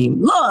ice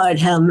cream. Lord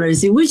have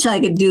mercy. Wish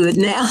I could do it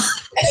now.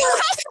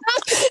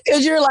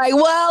 Because you're like,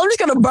 well, I'm just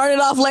going to burn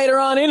it off later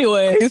on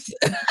anyways.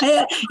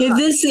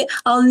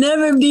 I'll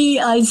never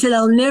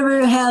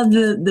have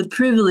the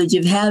privilege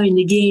of having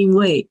to gain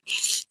weight.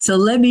 So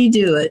let me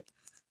do it.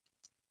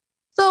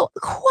 So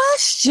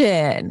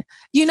question,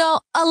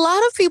 a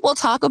lot of people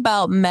talk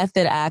about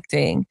method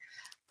acting.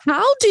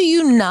 How do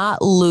you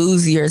not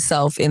lose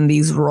yourself in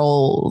these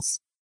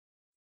roles?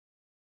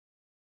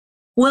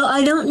 Well,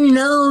 I don't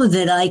know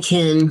that I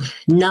can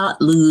not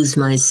lose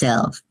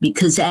myself,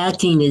 because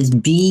acting is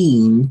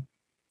being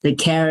the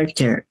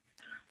character.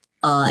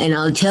 And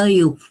I'll tell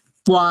you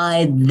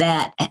why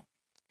that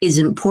is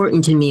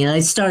important to me. I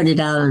started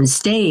out on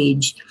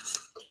stage,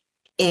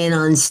 and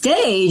on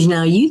stage,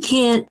 now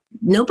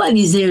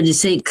nobody's there to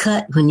say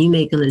cut when you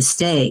make a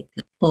mistake,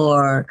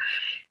 or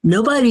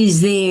nobody's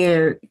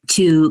there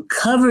to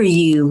cover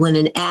you when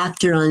an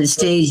actor on the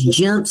stage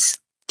jumps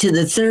to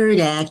the third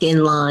act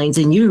in lines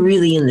and you're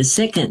really in the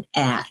second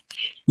act.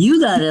 You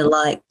got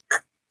to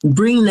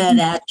bring that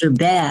actor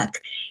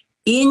back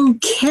in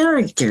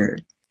character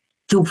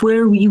to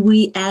where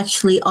we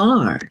actually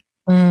are.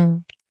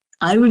 Mm.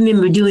 I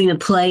remember doing a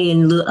play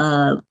in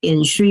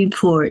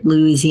Shreveport,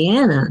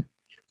 Louisiana.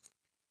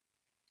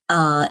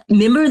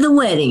 Remember The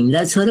Wedding?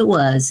 That's what it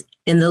was.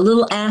 And the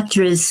little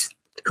actress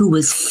who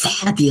was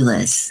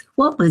fabulous.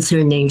 What was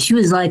her name? She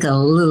was like a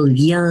little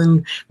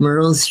young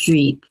Meryl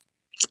Streep.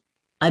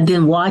 I've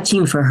been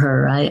watching for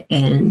her,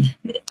 and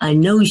I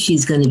know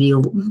she's going to be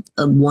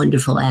a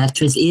wonderful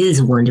actress, is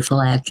a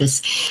wonderful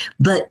actress.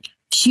 But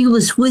she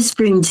was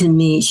whispering to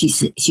me, she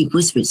said,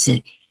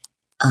 the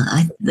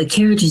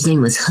character's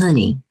name was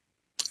Honey,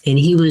 and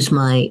he was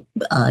my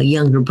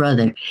younger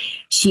brother.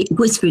 She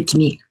whispered to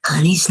me,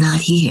 Honey's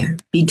not here,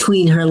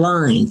 between her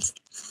lines.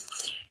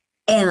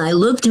 And I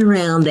looked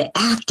around, the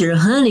actor,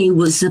 Honey,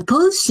 was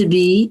supposed to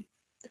be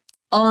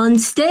on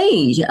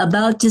stage,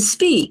 about to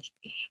speak.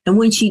 And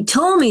when she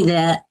told me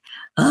that,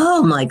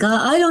 oh my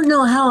God, I don't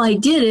know how I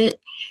did it,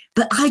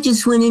 but I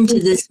just went into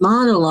this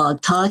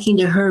monologue, talking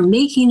to her,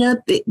 making up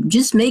a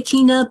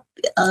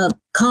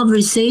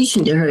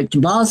conversation to her,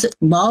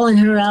 bawling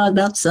her out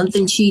about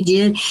something she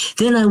did.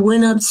 Then I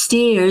went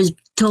upstairs,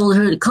 told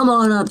her to come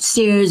on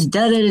upstairs,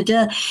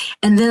 da-da-da-da.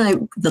 And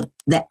then the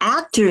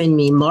actor in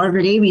me,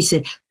 Margaret Avery,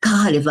 said,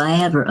 God, if I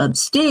have her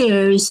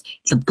upstairs,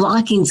 the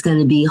blocking's going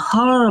to be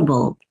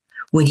horrible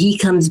when he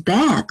comes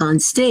back on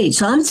stage.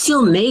 So I'm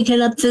still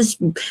making up this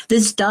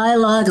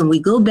dialogue, and we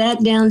go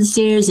back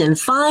downstairs, and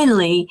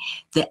finally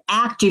the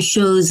actor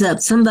shows up.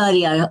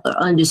 Somebody, I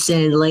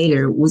understand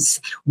later,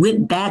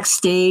 went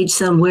backstage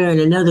somewhere in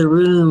another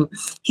room.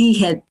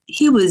 He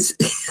was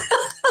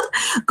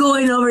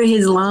going over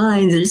his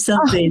lines or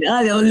something.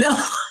 I don't know.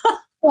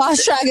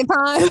 Lost track of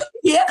time.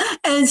 Yeah.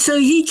 And so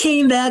he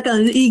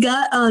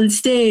got on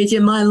stage,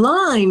 and my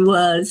line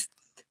was,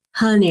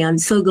 Honey, I'm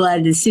so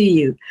glad to see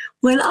you.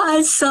 When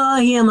I saw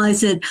him, I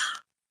said,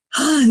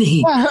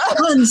 Honey,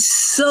 I'm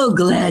so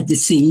glad to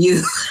see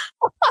you.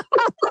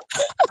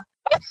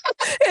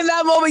 In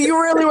that moment, you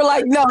really were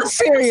like, no,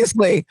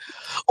 seriously,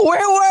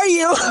 where were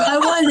you? I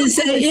wanted to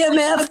say,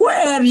 MF,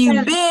 where have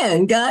you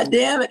been? God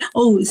damn it.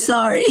 Oh,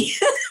 sorry.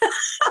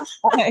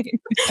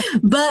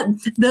 But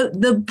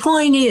the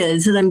point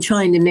is that I'm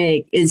trying to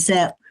make is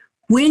that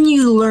when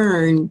you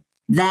learn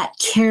that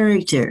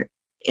character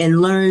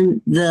and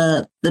learn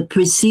the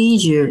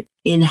procedure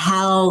in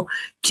how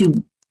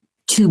to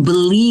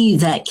believe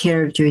that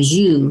character is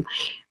you,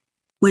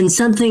 when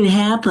something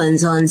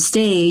happens on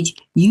stage,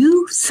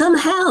 you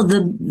somehow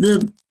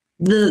the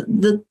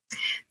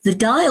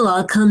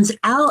dialogue comes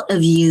out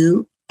of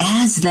you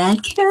as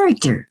that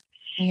character.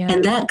 Yeah.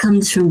 And that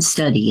comes from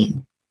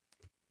studying.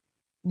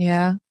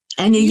 Yeah.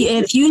 And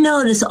if you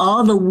notice,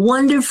 all the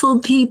wonderful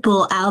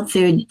people out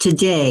there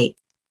today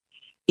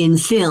in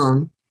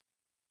film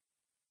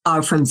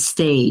are from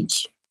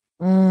stage.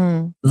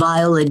 Mm.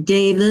 Viola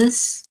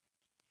Davis,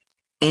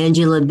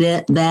 Angela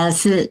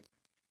Bassett,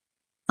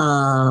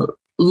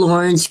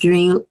 Lawrence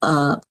Green,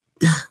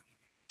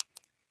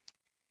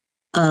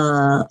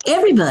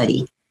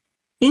 everybody,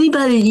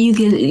 anybody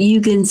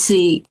you can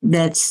see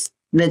that's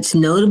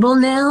notable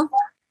now.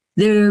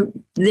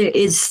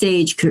 It's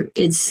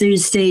their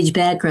stage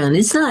background.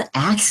 It's not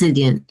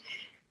accident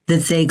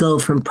that they go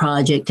from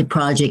project to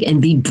project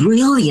and be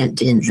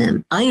brilliant in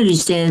them. I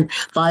understand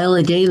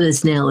Viola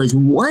Davis now is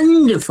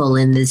wonderful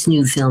in this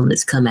new film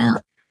that's come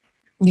out.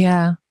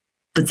 Yeah.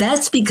 But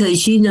that's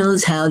because she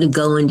knows how to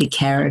go into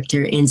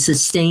character and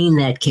sustain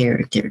that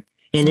character.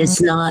 And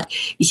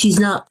she's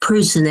not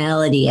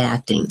personality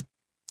acting.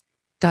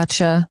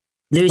 Gotcha.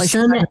 There's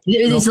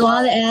a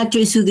lot of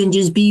actors who can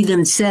just be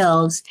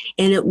themselves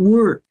and it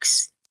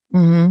works.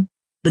 Mm-hmm.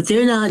 but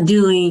they're not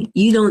doing,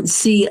 you don't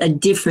see a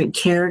different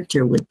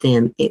character with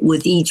them,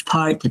 with each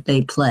part that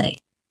they play.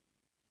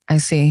 I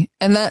see.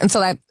 And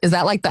so that, is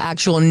that like the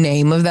actual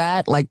name of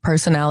that, like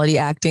personality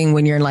acting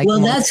when you're like,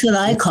 well, that's what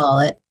I call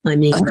it. I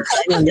mean,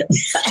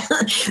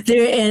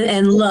 there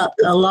and luck,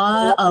 a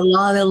lot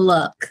of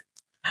luck.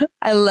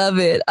 I love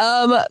it.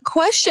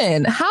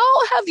 Question.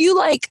 How have you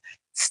like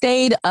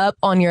stayed up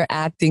on your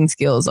acting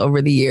skills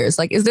over the years?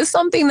 Like, is this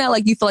something that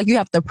like you feel like you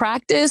have to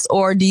practice,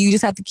 or do you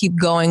just have to keep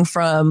going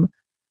from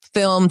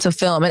film to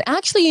film? And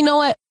actually, you know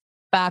what?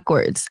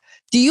 Backwards.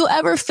 Do you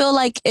ever feel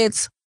like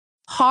it's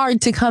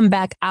hard to come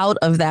back out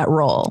of that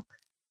role?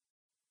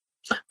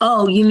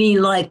 Oh, you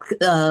mean like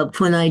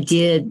when I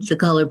did The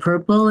Color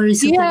Purple or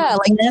something? Yeah,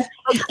 like that?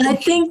 I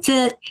think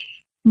that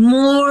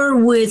more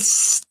with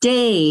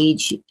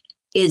stage,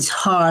 it's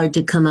hard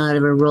to come out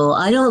of a role.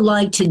 I don't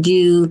like to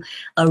do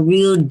a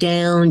real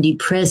down,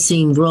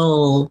 depressing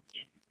role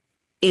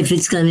if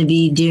it's going to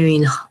be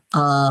during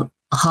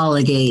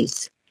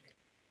holidays,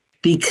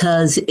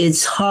 because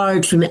it's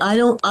hard for me.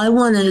 I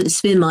want to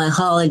spend my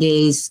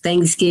holidays,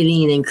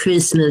 Thanksgiving and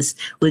Christmas,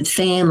 with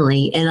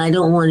family, and I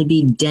don't want to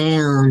be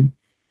down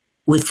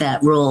with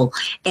that role.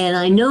 And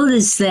I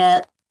noticed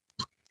that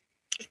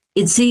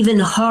it's even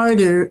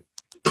harder,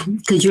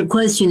 because your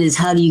question is,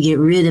 how do you get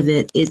rid of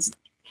it? It's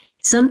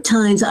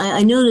sometimes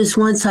I noticed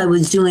once I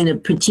was doing a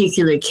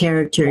particular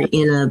character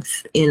in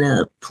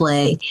a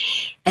play,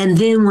 and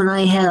then when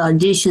I had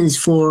auditions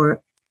for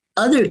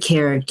other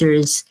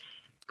characters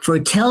for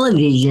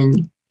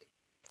television,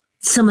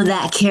 some of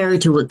that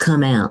character would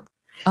come out.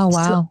 Oh,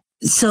 wow.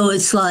 So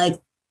it's like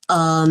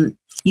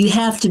you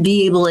have to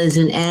be able, as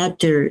an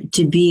actor,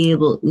 to be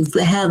able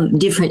to have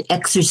different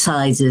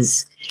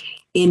exercises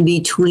in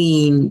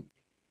between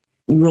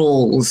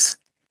roles,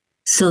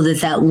 so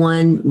that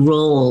one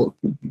role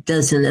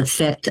doesn't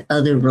affect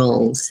other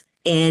roles.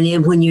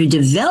 And when you're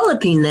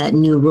developing that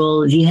new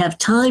role, if you have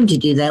time to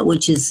do that,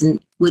 which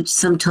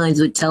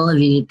sometimes with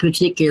television,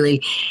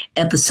 particularly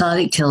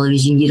episodic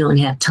television, you don't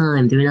have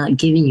time. They're not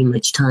giving you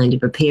much time to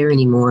prepare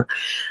anymore.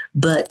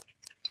 But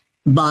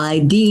by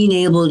being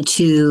able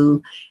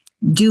to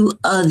do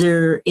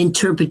other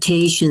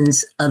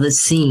interpretations of a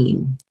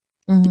scene,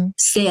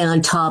 stay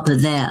on top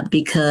of that,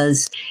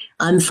 because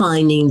I'm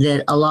finding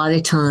that a lot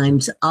of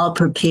times I'll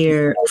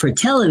prepare for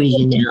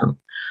television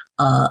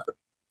now,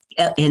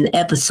 in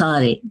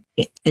episodic,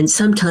 and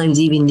sometimes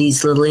even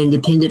these little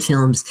independent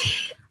films.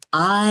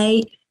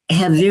 I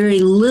have very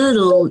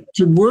little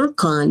to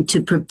work on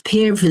to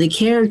prepare for the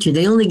character.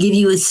 They only give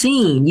you a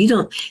scene. You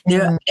don't,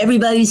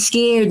 everybody's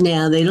scared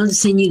now. They don't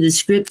send you the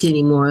script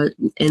anymore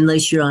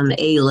unless you're on the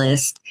A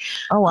list.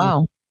 Oh,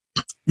 wow.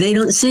 They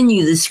don't send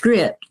you the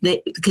script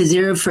because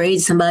they're afraid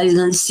somebody's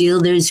going to steal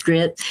their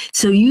script.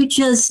 So you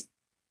just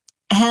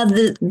have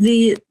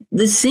the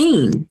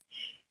scene.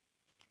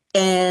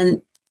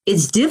 And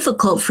it's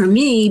difficult for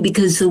me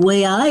because the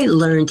way I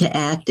learn to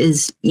act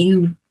is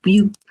you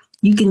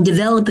can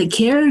develop a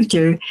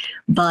character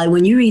by,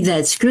 when you read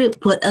that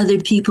script, what other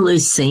people are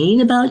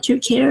saying about your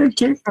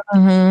character.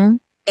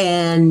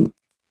 And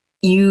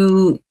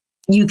you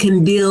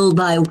can build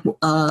by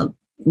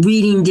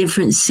reading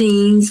different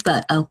scenes,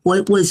 but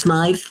what would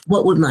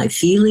my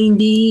feeling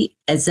be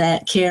as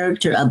that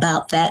character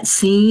about that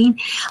scene?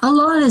 A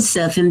lot of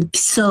stuff. And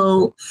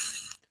so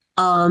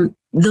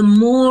the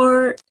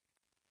more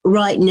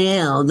right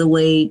now, the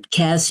way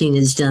casting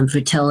is done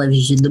for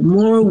television, the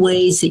more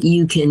ways that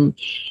you can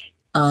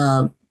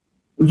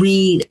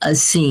read a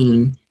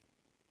scene,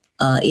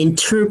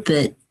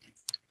 interpret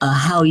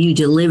how you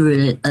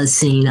deliver a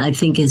scene, I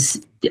think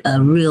is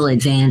a real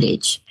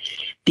advantage.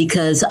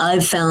 Because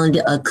I've found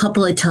a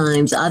couple of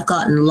times I've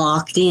gotten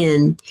locked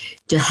in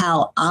to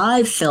how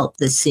I felt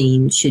the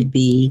scene should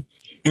be.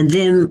 And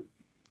then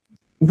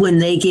when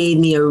they gave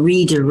me a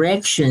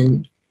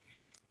redirection,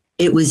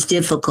 it was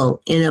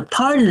difficult. And a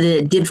part of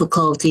the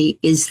difficulty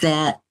is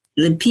that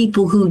the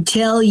people who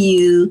tell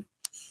you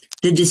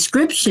the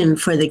description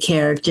for the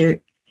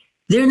character,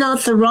 they're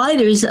not the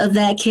writers of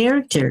that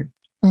character.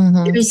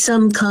 There's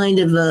some kind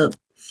of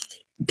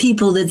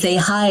people that they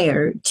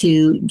hire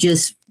to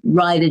just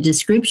write a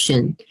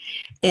description,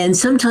 and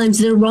sometimes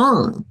they're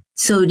wrong.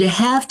 So to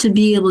have to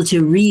be able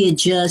to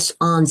readjust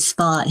on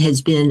spot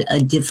has been a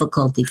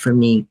difficulty for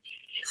me.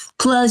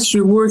 Plus,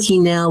 you're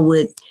working now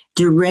with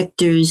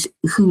directors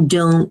who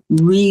don't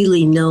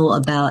really know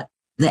about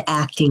the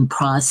acting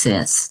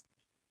process.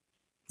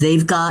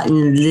 They've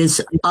gotten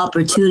this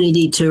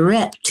opportunity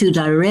to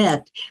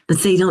direct,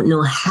 but they don't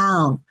know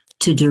how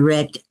to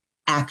direct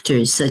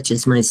actors such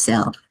as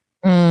myself.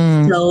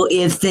 So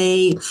if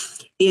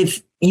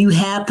you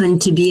happen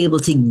to be able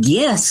to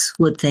guess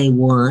what they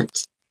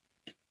want,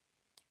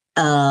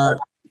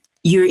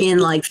 you're in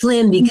like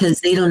Flynn,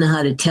 because they don't know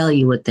how to tell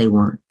you what they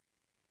want.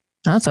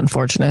 That's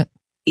unfortunate.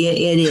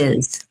 It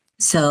is.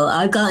 So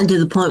I've gotten to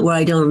the point where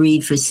I don't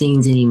read for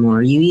scenes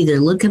anymore. You either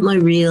look at my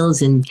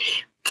reels and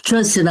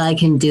trust that I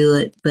can do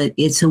it, but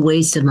it's a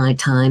waste of my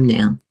time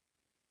now.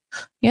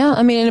 Yeah,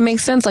 I mean, it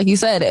makes sense. Like you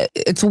said,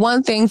 it's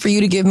one thing for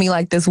you to give me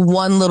like this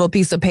one little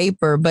piece of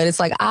paper, but it's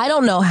like, I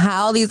don't know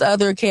how these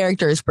other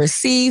characters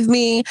perceive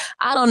me.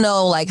 I don't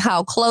know like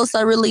how close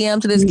I really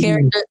am to this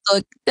character. So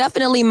it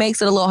definitely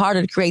makes it a little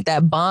harder to create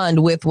that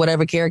bond with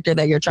whatever character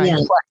that you're trying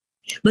to play.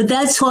 But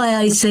that's why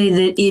I say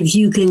that if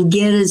you can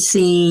get a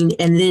scene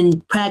and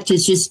then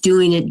practice just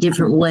doing it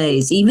different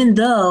ways, even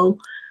though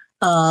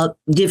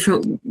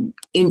different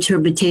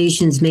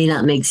interpretations may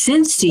not make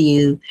sense to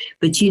you,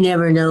 but you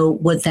never know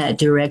what that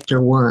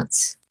director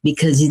wants,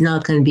 because he's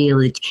not going to be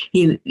able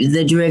to.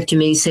 The director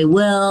may say,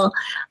 well,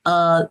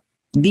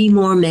 be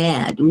more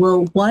mad.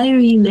 Well, why are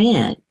you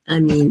mad? I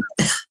mean,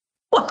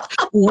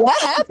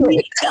 what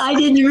happened? I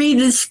didn't read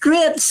the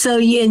script, so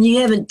and you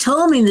haven't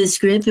told me the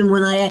script. And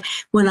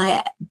when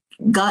I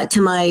got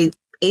to my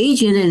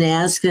agent and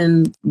asked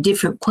them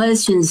different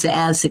questions to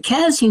ask the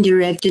casting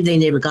director, they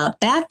never got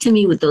back to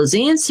me with those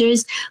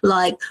answers.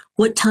 Like,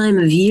 what time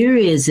of year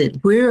is it?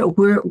 Where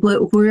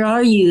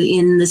are you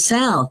in the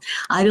South?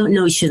 I don't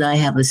know. Should I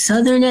have a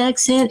Southern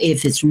accent?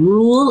 If it's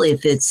rural,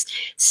 if it's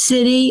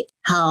city,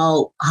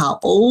 how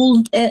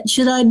old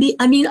should I be?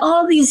 I mean,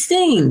 all these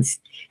things.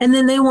 And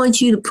then they want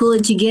you to pull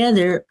it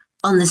together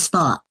on the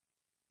spot.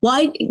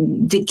 Why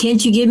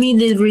can't you give me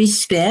the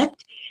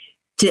respect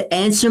to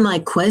answer my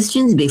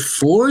questions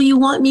before you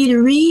want me to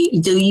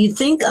read? Do you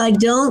think I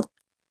don't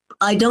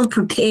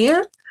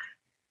prepare?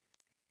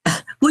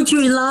 Which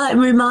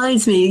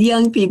reminds me,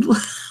 young people,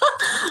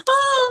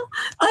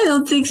 I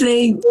don't think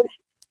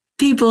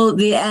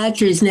the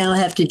actors now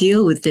have to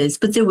deal with this,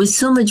 but there was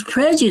so much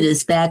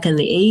prejudice back in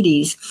the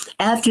 80s.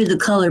 After The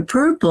Color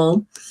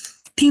Purple,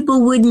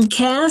 people wouldn't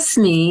cast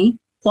me,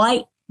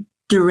 white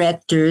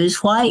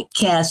directors, white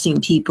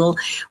casting people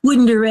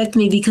wouldn't direct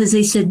me because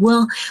they said,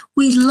 well,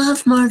 we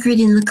love Margaret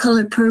in The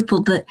Color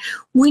Purple, but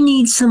we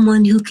need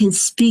someone who can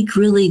speak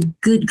really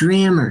good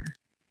grammar.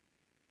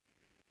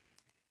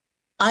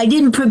 I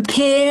didn't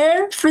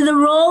prepare for the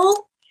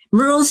role.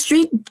 Meryl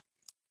Streep,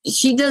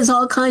 she does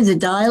all kinds of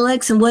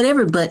dialects and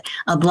whatever, but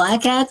a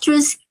black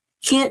actress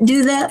can't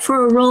do that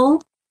for a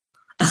role.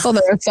 So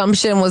the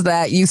assumption was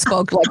that you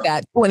spoke like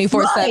that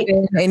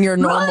 24/7 in your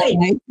normal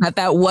life,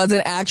 that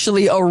wasn't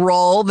actually a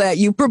role that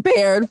you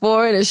prepared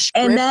for.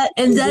 And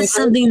that's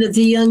something that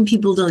the young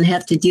people don't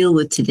have to deal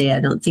with today. I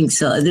don't think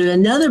so. There's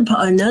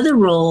another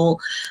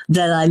role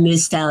that I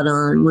missed out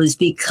on was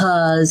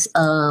because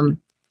the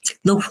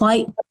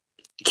white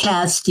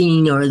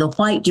casting or the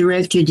white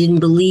director didn't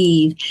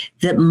believe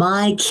that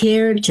my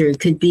character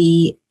could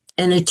be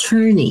an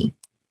attorney.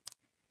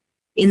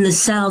 In the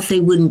South,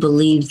 they wouldn't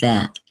believe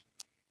that.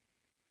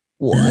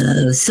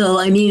 So,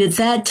 I mean, at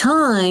that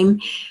time,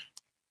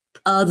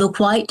 the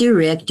white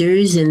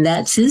directors in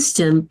that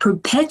system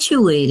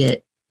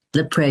perpetuated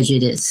the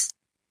prejudice.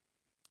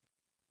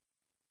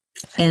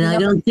 And I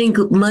don't think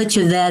much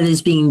of that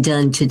is being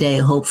done today,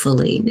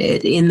 hopefully,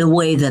 in the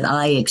way that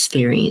I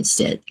experienced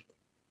it.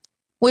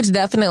 Which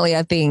definitely,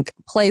 I think,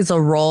 plays a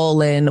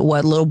role in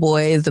what little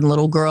boys and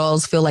little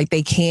girls feel like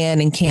they can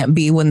and can't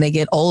be when they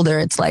get older.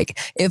 It's like,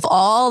 if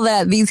all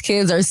that these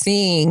kids are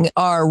seeing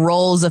are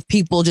roles of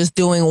people just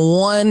doing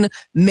one,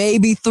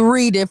 maybe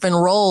three different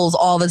roles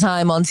all the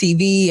time on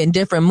TV and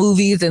different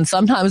movies, and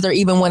sometimes they're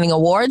even winning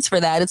awards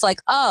for that, it's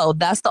like, oh,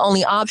 that's the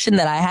only option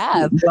that I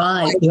have.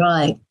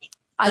 Right.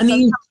 I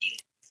mean,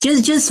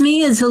 just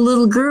me as a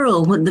little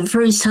girl, the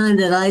first time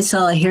that I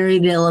saw Harry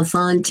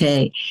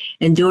Belafonte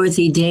and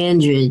Dorothy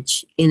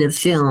Dandridge in a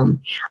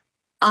film,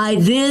 I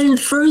then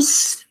for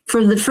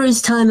the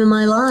first time in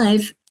my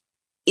life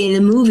in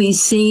a movie,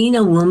 seen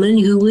a woman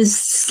who was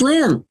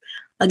slim.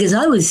 Because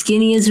I was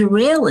skinny as a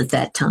rail at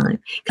that time.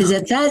 Because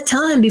at that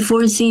time,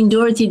 before seeing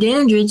Dorothy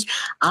Dandridge,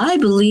 I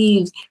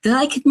believed that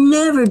I could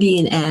never be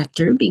an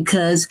actor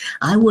because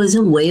I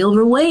wasn't way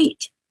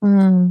overweight.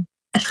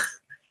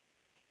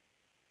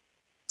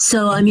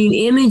 So, I mean,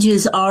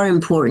 images are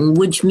important,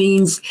 which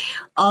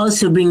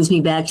also brings me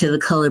back to The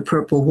Color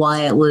Purple,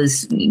 why it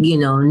was,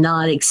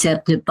 not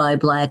accepted by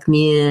Black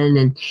men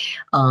and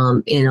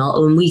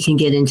we can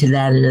get into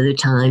that another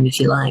time if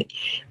you like.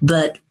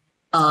 But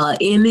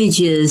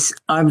images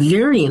are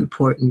very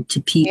important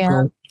to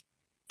people,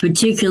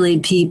 particularly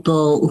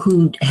people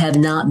who have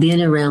not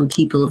been around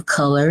people of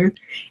color,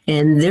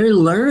 and they're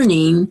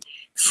learning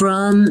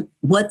from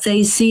what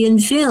they see in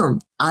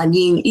film. I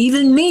mean,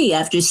 even me,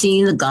 after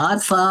seeing The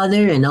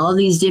Godfather and all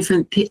these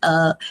different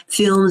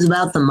films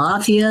about the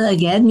mafia,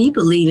 it had me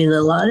believing that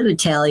a lot of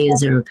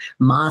Italians are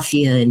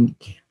mafia and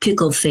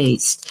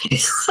pickle-faced.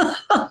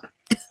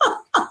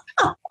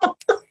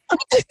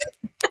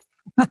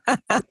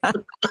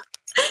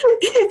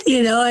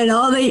 And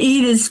all they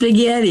eat is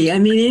spaghetti. I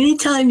mean,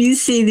 anytime you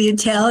see the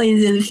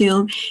Italians in the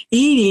film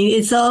eating,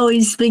 it's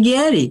always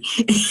spaghetti.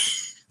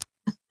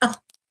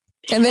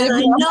 And then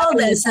I know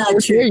that's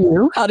not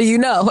true. How do you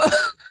know?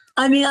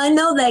 I mean, I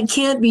know that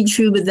can't be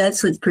true, but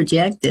that's what's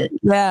projected.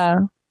 Yeah,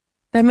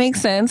 that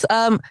makes sense.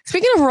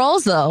 Speaking of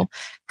roles, though,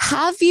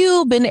 have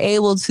you been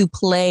able to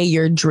play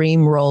your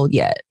dream role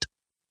yet?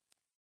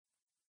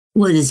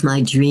 What is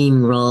my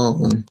dream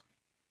role?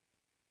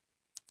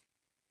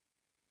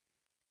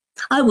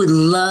 I would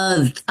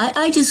love,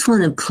 I just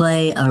want to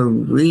play a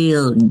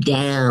real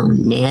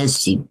down,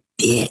 nasty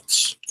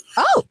bitch.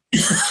 Oh,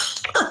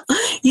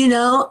 You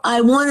know,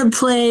 I want to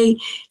play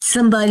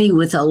somebody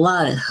with a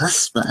lot of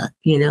chutzpah.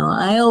 You know,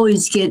 I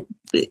always get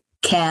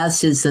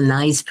cast as a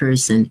nice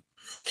person,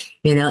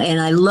 you know, and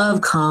I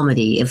love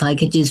comedy. If I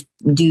could just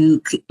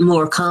do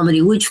more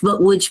comedy, which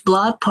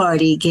Block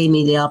Party gave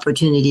me the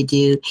opportunity to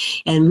do.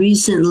 And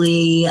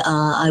recently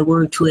I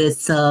worked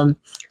with the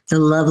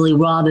lovely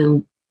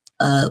Robin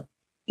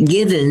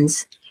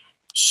Givens.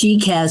 She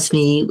cast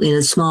me in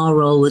a small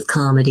role with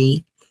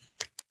comedy.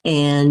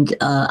 And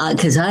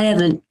because I've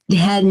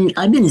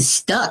been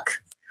stuck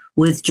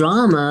with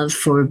drama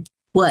for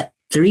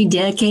 3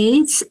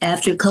 decades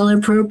after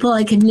Color Purple.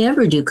 I could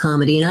never do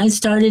comedy. And I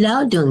started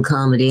out doing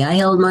comedy. I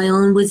held my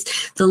own with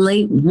the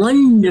late,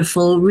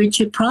 wonderful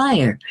Richard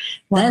Pryor.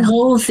 Wow. That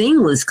whole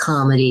thing was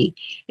comedy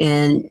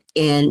and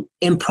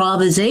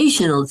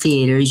improvisational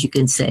theater, as you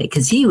can say,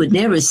 because he would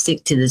never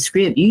stick to the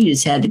script. You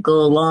just had to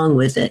go along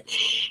with it.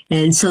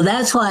 And so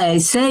that's why I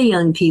say,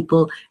 young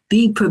people,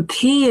 be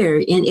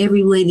prepared in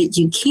every way that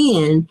you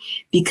can,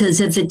 because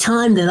at the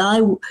time that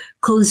I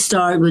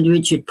co-starred with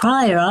Richard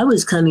Pryor, I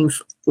was coming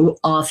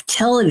off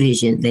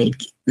television. The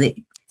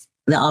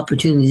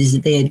opportunities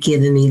that they had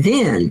given me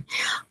then.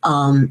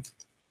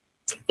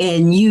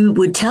 And you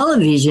with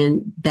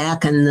television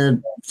back in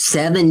the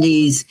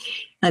 70s,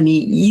 I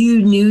mean,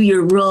 you knew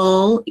your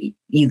role.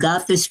 You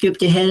got the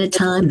script ahead of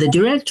time. The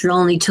director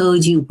only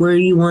told you where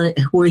he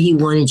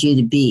wanted you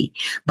to be.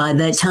 By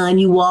that time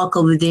you walk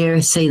over there,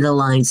 say the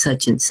line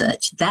such and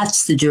such.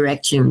 That's the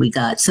direction we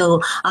got.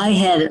 So I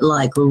had it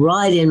like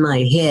right in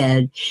my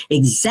head,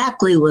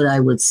 exactly what I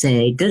would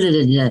say. Da, da,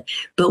 da, da.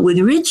 But with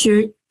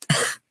Richard,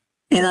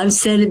 and I've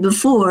said it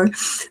before,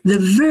 the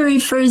very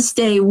first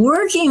day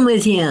working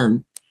with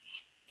him,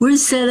 we're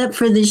set up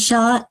for the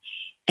shot.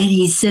 And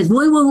he said,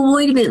 wait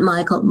a minute,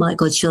 Michael.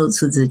 Michael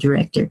Schultz was the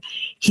director.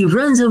 He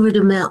runs over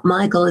to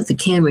Michael at the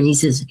camera and he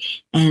says,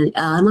 and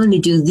I'm going to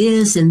do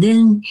this and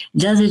then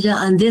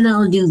and then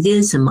I'll do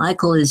this. And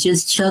Michael is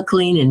just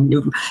chuckling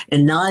and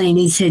nodding.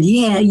 He said,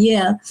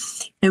 yeah.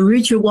 And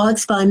Richard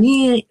walks by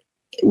me and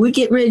we're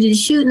getting ready to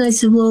shoot. And I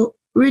said, well,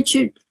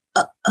 Richard,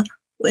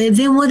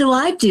 then what do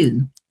I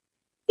do?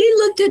 He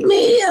looked at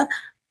me.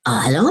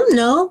 I don't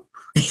know.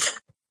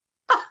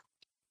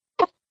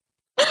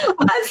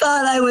 I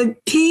thought I would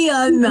pee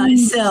on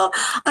myself.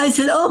 I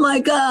said, oh my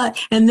God.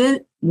 And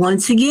then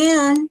once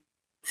again,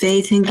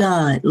 faith in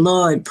God.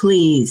 Lord,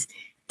 please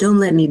don't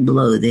let me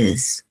blow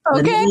this.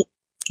 Okay.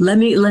 Let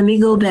me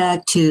go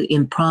back to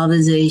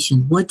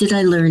improvisation. What did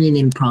I learn in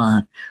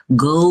improv?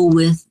 Go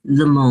with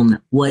the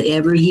moment.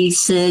 Whatever he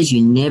says,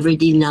 you never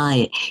deny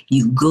it.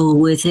 You go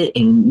with it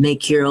and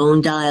make your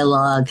own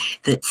dialogue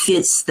that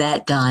fits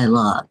that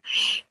dialogue.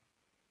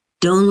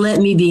 Don't let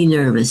me be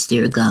nervous,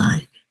 dear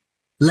God.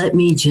 Let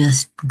me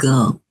just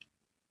go.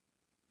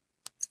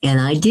 And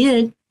I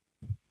did.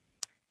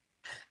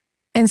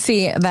 And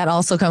see, that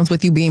also comes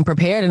with you being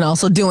prepared and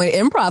also doing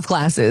improv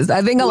classes.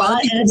 I think a lot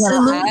of people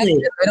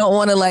they don't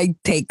want to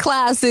take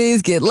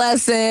classes, get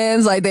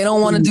lessons. They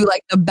don't want to do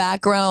the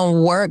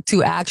background work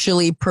to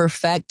actually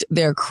perfect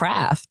their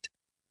craft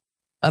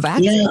of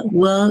acting. Yeah,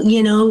 well,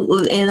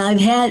 and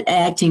I've had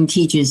acting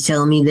teachers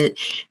tell me that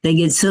they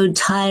get so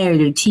tired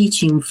of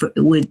teaching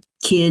with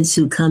kids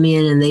who come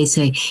in and they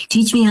say,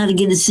 teach me how to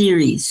get a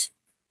series.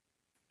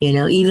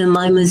 Even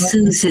my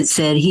masseuse had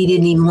said he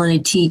didn't even want to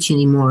teach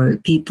anymore.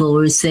 People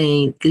were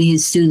saying,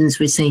 his students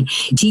were saying,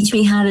 teach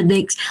me how to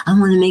I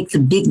want to make the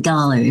big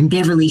dollar in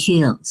Beverly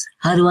Hills.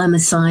 How do I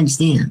massage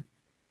them?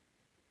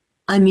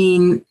 I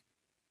mean,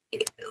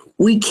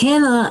 we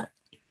cannot,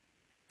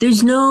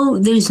 there's no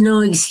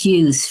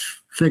excuse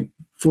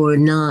for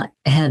not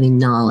having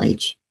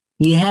knowledge.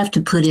 You have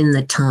to put in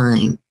the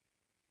time.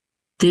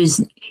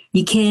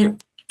 You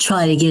can't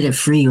try to get a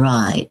free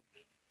ride.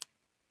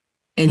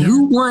 And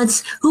who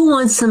wants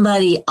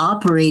somebody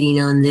operating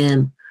on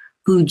them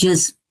who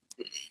just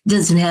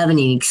doesn't have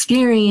any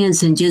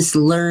experience and just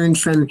learned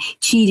from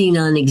cheating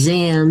on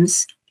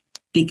exams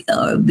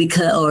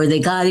or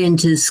they got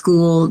into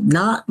school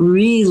not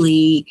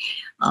really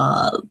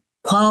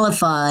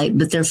qualified,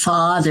 but their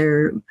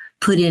father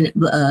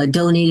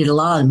donated a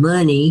lot of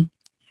money.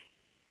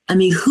 I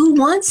mean, who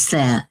wants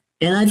that?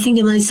 And I think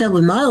to myself,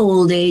 with my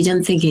old age,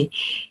 I'm thinking,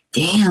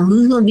 damn,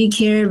 who's going to be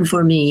caring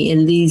for me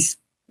in these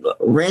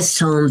rest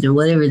homes or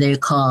whatever they're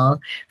called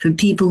for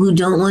people who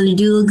don't want to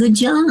do a good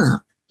job?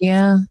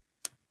 Yeah.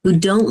 Who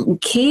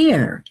don't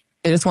care.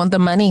 They just want the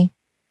money.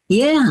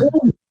 Yeah.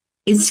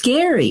 It's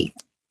scary.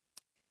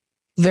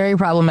 Very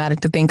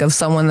problematic to think of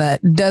someone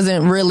that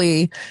doesn't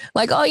really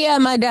oh yeah,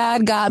 my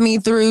dad got me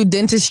through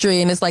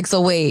dentistry. And it's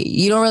so wait,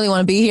 you don't really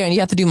want to be here and you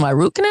have to do my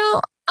root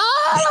canal?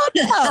 I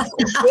don't know.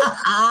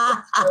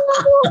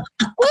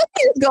 Let's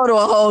just go to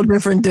a whole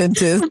different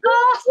dentist.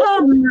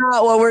 That's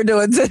not what we're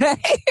doing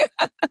today.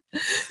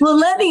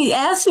 Well,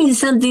 ask me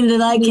something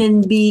that I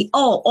can be.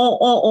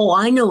 Oh,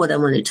 I know what I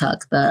want to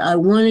talk about. I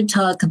want to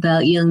talk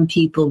about young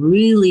people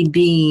really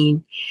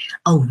being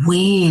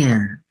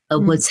aware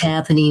of what's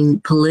happening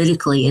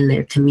politically in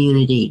their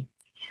community.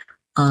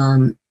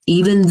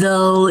 Even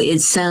though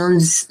it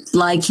sounds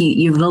like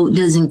your vote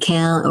doesn't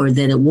count or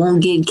that it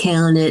won't get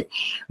counted,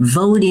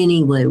 vote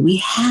anyway. We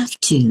have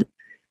to.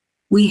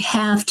 We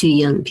have to,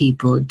 young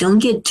people. Don't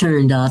get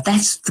turned off.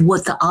 That's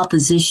what the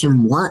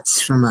opposition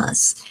wants from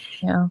us,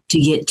 to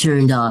get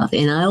turned off.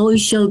 And I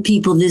always show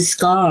people this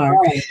scar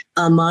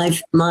on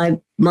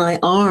my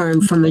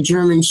arm from a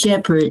German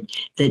Shepherd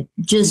that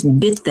just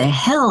bit the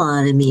hell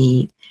out of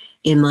me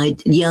in my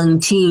young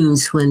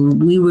teens when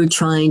we were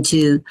trying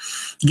to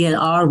get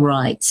our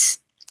rights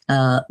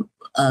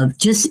of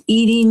just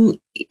eating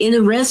in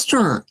a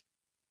restaurant.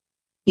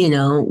 You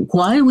know,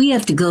 why do we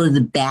have to go to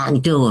the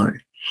back door?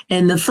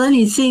 And the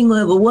funny thing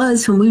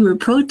was when we were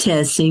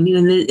protesting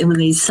and when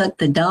they sucked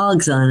the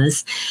dogs on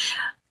us,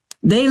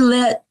 they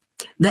let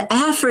the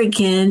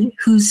African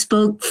who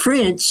spoke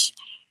French,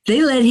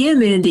 they let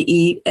him in to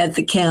eat at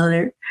the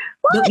counter.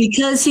 But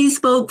because he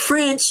spoke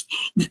French,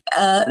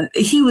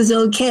 he was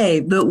okay.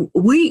 But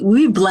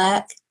we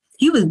black,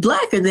 he was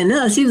blacker than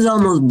us. He was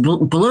almost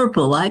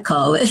blurple, I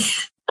call it.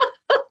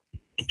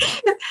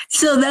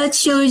 So that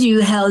shows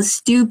you how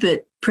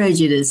stupid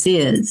prejudice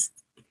is.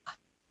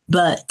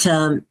 But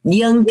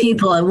young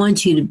people, I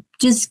want you to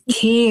just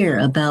care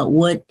about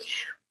what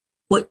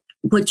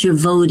your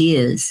vote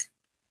is,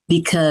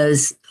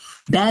 because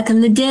back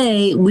in the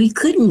day, we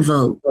couldn't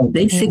vote.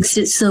 They fixed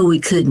it so we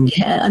couldn't.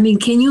 I mean,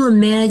 can you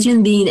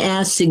imagine being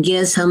asked to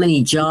guess how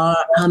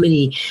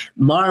many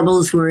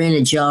marbles were in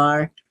a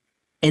jar,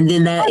 and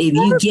then if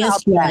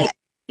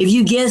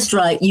you guessed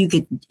right, you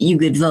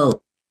could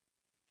vote.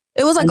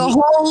 It was like a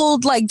whole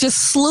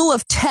just slew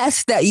of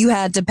tests that you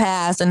had to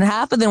pass, and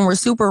half of them were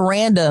super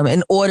random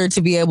in order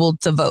to be able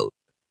to vote.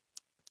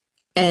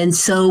 And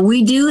so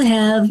we do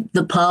have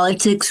the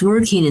politics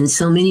working in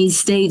so many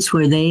states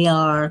where they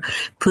are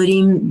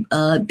putting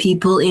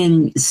people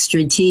in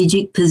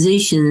strategic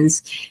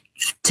positions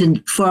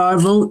for our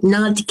vote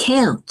not to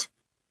count.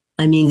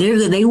 I mean,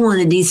 they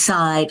want to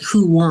decide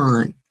who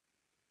won.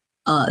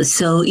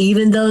 So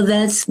even though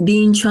that's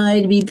being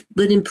tried to be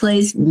put in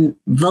place,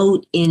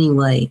 vote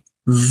anyway.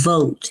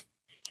 Vote.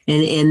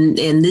 And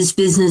this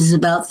business is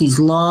about these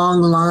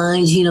long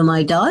lines. You know,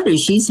 my daughter,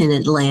 she's in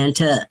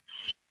Atlanta,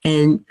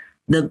 and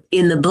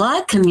in the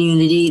Black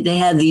community, they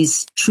have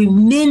these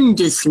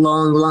tremendous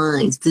long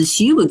lines.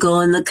 She would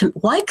go in the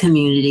white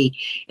community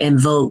and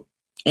vote,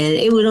 and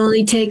it would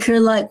only take her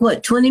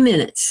 20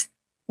 minutes.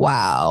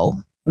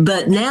 Wow.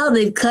 But now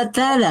they've cut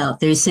that out.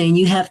 They're saying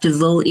you have to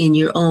vote in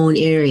your own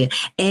area.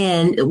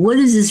 And what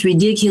is this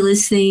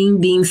ridiculous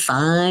thing, being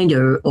fined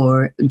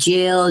or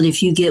jailed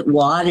if you get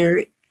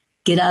water,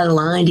 get out of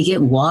line to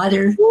get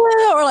water?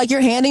 Yeah, or you're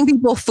handing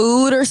people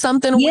food or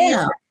something. Yeah.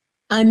 Weird.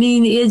 I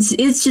mean,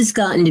 it's just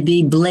gotten to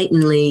be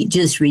blatantly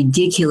just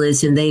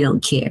ridiculous, and they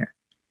don't care.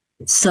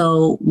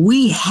 So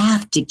we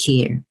have to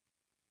care.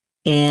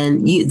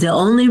 And the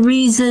only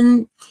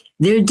reason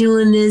they're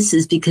doing this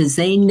is because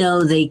they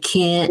know they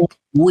can't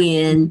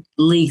win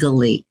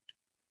legally.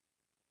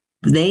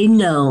 They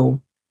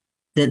know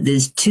that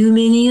there's too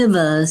many of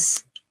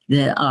us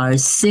that are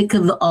sick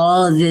of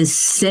all of this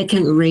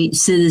second-rate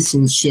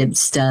citizenship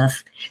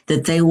stuff,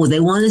 that they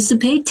want us to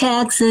pay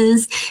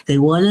taxes. They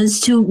want us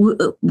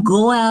to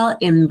go out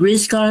and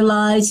risk our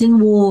lives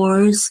in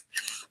wars.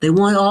 They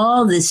want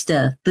all this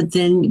stuff, but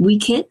then we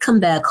can't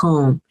come back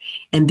home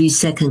and be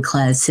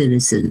second-class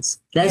citizens.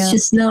 That's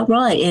just not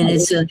right. And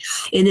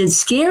it's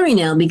scary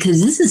now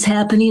because this is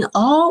happening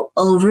all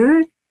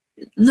over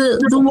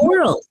the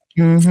world.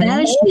 Mm-hmm.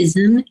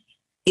 Fascism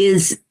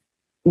is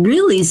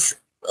really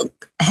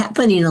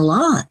happening a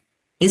lot.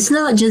 It's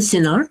not just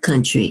in our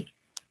country.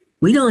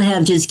 We don't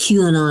have just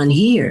QAnon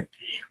here.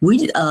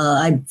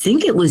 I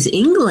think it was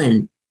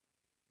England.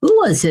 Who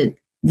was it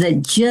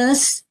that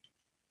just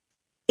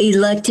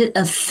elected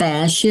a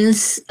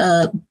fascist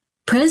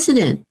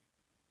president?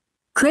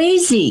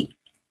 Crazy.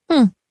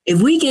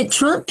 If we get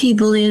Trump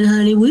people in,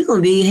 honey, we're going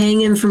to be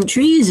hanging from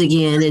trees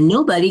again and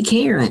nobody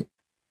caring.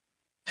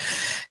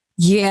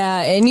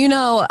 Yeah. And,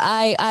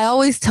 I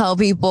always tell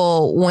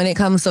people when it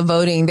comes to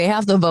voting, they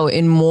have to vote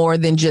in more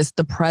than just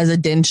the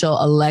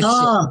presidential election.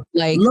 Oh,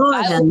 Lord,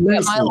 I look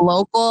at my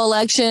local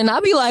election,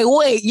 I'll be like,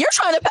 wait, you're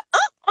trying to...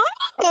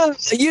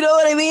 You know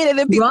what I mean? And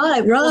then people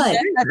right.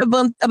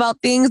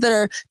 about things that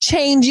are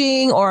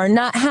changing or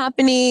not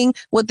happening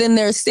within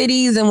their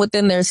cities and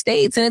within their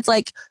states. And it's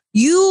like,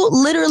 you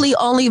literally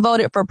only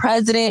voted for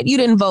president. You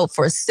didn't vote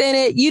for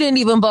Senate. You didn't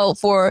even vote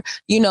for,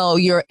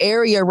 your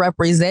area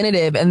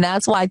representative. And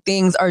that's why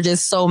things are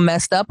just so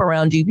messed up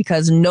around you,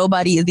 because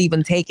nobody is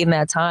even taking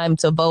that time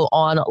to vote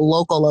on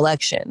local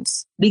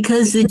elections.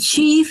 Because the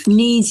chief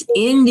needs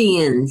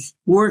Indians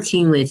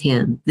working with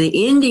him. The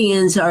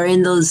Indians are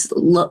in those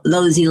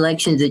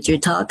elections that you're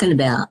talking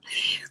about.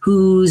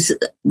 Who's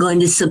going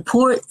to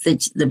support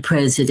the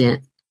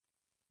president,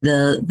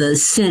 the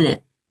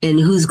Senate, and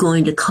who's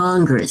going to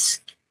Congress?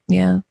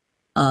 Yeah.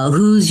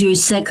 Who's your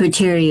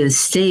Secretary of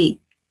State?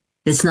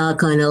 It's not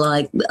going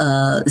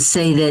to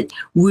say that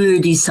we're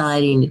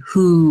deciding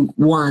who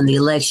won the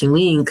election.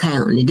 We ain't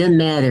counting. It doesn't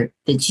matter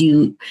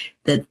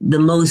that the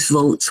most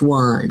votes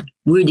won.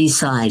 We're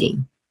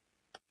deciding.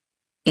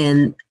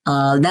 And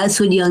that's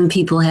what young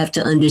people have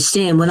to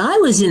understand. When I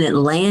was in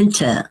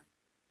Atlanta,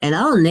 and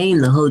I'll name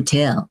the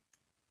hotel,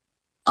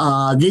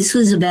 this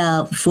was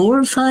about 4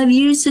 or 5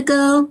 years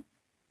ago.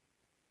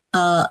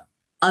 I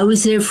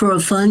was there for a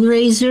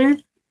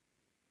fundraiser.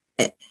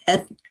 Maybe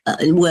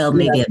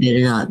I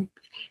better not.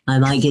 I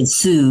might get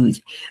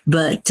sued,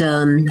 but you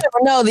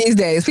never know these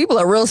days. People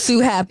are real sue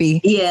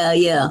happy.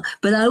 Yeah.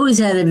 But I was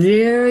at a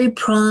very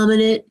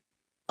prominent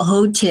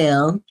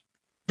hotel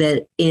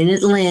that in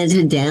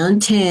Atlanta,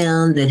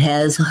 downtown, that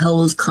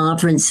holds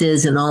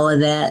conferences and all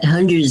of that,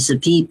 hundreds of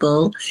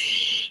people,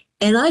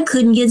 and I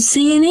couldn't get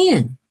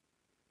CNN.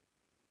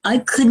 I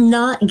could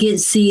not get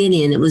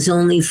CNN. It was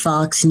only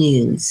Fox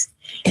News,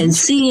 and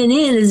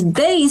CNN is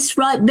based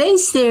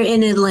there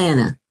in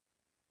Atlanta.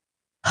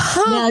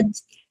 Now,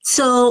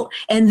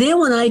 and then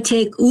when I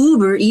take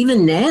Uber,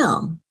 even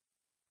now,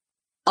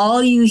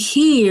 all you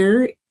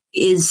hear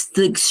is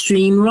the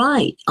extreme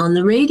right on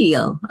the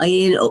radio.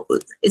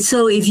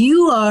 So if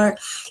you are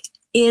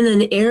in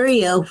an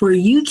area where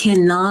you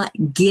cannot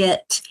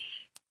get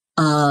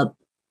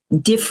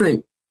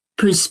different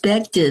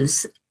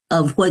perspectives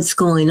of what's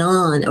going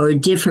on, or a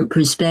different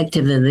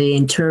perspective of the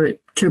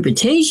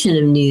interpretation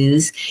of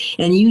news,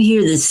 and you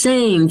hear the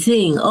same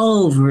thing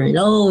over and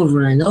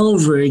over and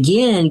over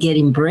again,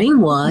 getting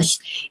brainwashed,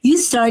 you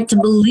start to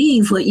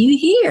believe what you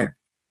hear.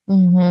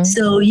 Mm-hmm.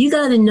 So you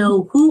got to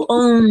know who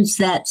owns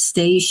that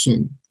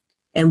station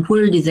and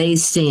where do they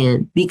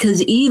stand,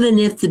 because even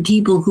if the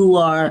people who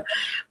are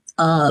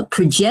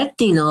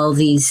projecting all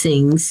these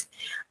things,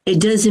 it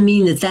doesn't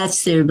mean that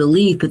that's their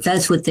belief, but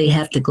that's what they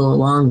have to go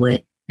along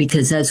with,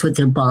 because that's what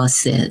their boss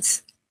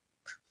says.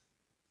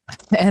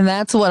 And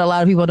that's what a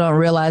lot of people don't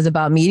realize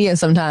about media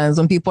sometimes,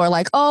 when people are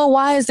like, oh,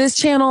 why is this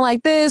channel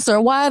like this?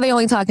 Or why are they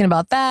only talking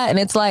about that? And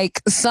it's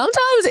like,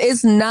 sometimes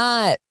it's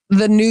not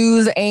the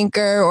news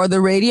anchor or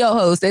the radio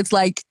host. It's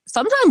like,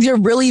 sometimes you're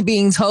really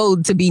being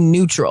told to be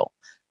neutral.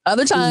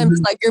 Other times,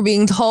 mm-hmm. like, you're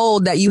being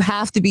told that you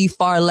have to be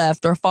far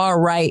left or far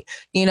right,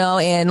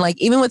 and like,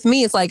 even with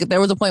me, it's like, there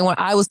was a point where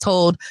I was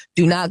told,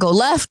 do not go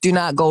left, do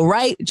not go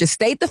right, just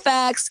state the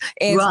facts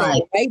and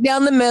stay right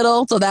down the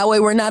middle. So that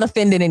way we're not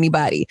offending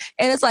anybody.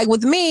 And it's like,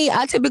 with me,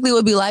 I typically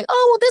would be like,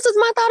 oh, well, this is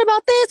my thought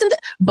about this.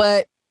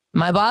 But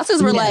my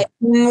bosses were like,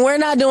 we're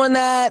not doing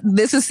that.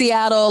 This is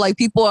Seattle. Like,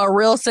 people are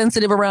real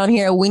sensitive around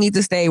here. We need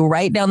to stay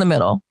right down the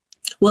middle.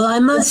 Well, I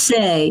must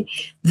say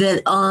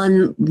that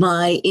on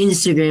my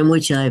Instagram,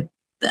 which I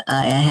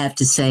have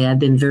to say I've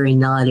been very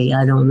naughty.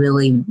 I don't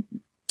really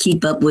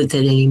keep up with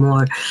it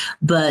anymore.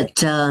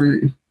 But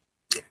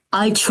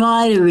I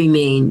try to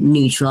remain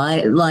neutral.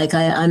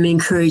 I'm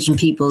encouraging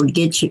people,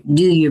 do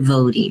your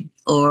voting.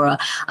 Or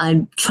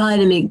I try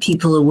to make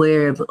people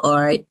aware of,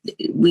 all right,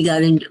 we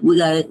got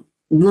a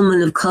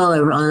woman of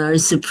color on our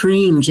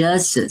Supreme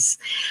Justice.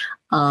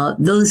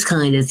 Those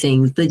kind of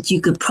things, but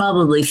you could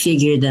probably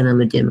figure that I'm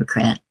a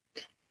Democrat.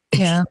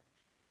 Yeah.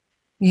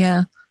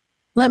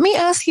 Let me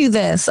ask you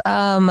this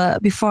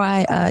before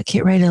I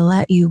get ready to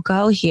let you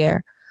go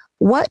here.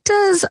 What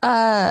did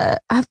I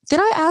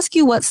ask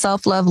you what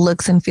self-love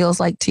looks and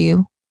feels like to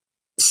you?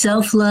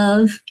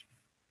 Self-love?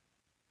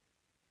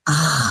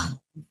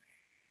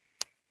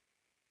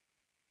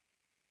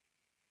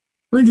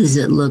 What does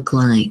it look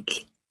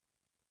like?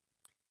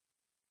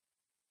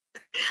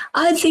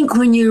 I think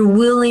when you're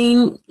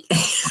willing,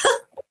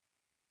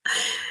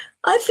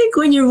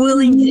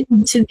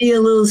 to be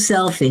a little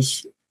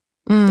selfish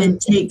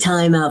and take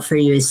time out for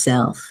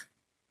yourself.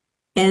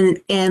 And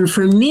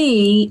for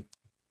me,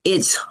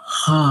 it's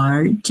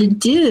hard to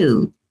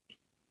do.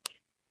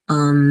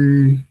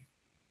 But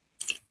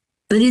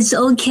it's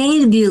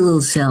okay to be a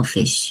little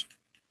selfish,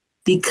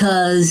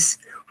 because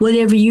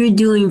whatever you're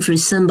doing for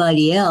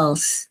somebody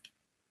else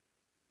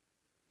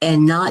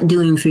and not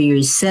doing for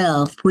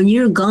yourself, when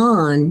you're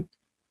gone,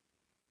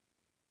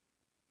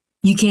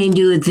 you can't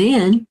do it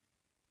then.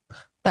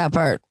 That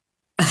part.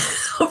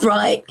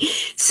 Right.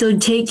 So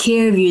take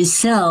care of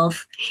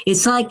yourself.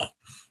 It's like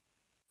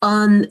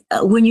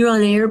when you're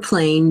on an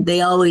airplane, they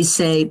always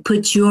say,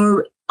 put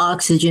your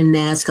oxygen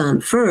mask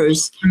on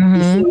first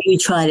before you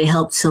try to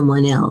help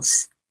someone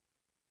else.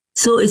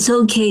 So it's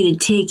okay to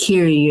take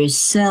care of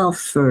yourself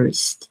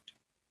first.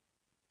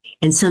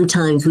 And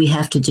sometimes we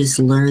have to just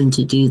learn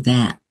to do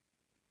that.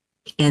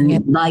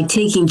 And by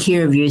taking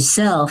care of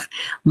yourself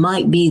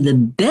might be the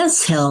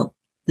best help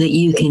that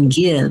you can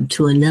give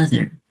to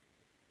another.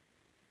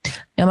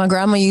 And my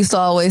grandma used to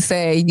always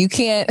say, you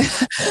can't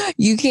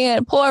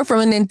pour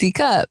from an empty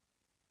cup.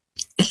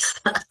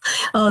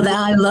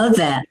 I love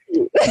that.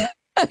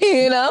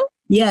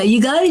 Yeah,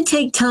 you got to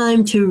take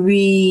time to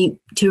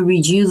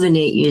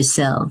rejuvenate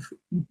yourself,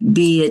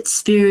 be it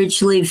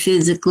spiritually,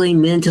 physically,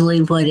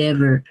 mentally,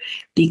 whatever,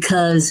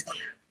 because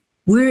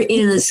we're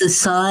in a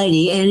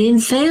society and in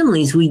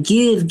families, we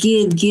give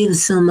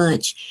so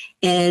much.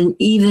 And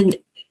even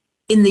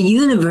in the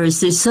universe,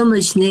 there's so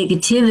much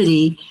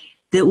negativity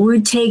that we're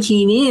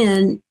taking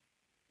in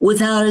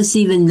without us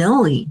even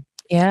knowing.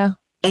 Yeah.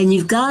 And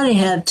you've got to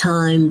have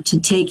time to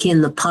take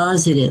in the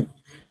positive.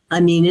 I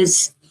mean,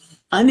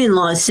 I'm in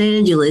Los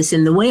Angeles,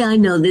 and the way I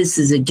know this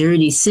is a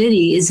dirty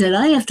city is that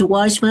I have to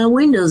wash my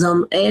windows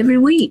every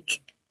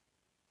week.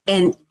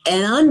 And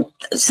I'm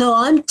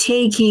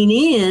taking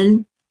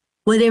in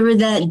whatever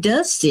that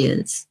dust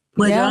is,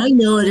 whether I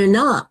know it or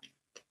not.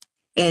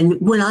 And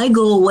when I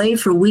go away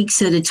for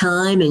weeks at a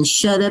time and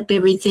shut up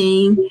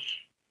everything,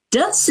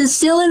 dust is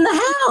still in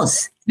the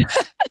house.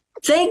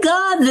 Thank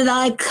God that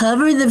I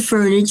cover the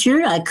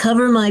furniture, I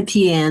cover my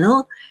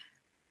piano,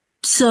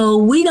 so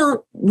we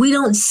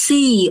don't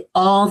see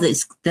all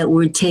this that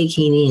we're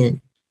taking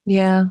in.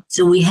 Yeah.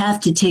 So we have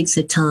to take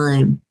the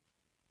time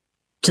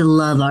to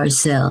love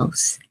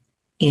ourselves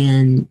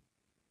and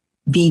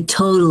be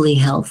totally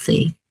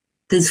healthy.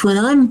 Because when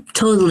I'm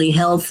totally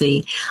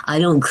healthy, I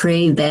don't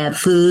crave bad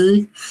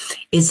food.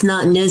 It's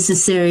not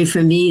necessary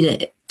for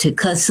me to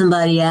cuss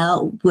somebody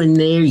out when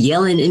they're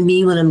yelling at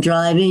me when I'm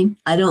driving.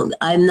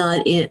 I'm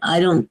not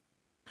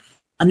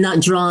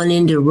drawn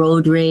into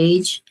road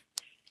rage.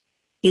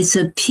 It's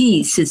a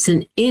peace. It's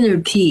an inner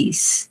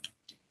peace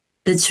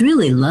that's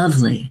really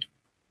lovely.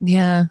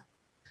 Yeah.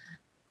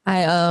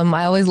 I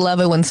always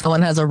love it when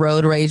someone has a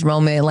road rage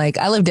moment. Like,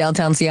 I live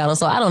downtown Seattle,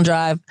 so I don't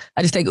drive.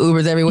 I just take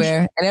Ubers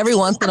everywhere. And every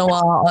once in a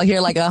while, I'll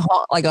hear like a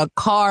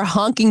car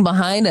honking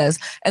behind us,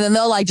 and then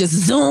they'll like just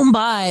zoom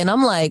by, and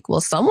I'm like,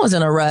 well, someone's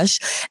in a rush,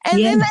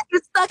 and then they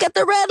get stuck at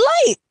the red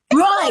light.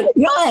 Right.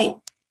 Where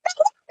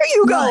are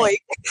you going?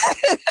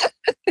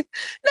 Now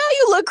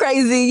you look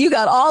crazy. You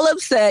got all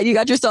upset. You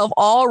got yourself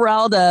all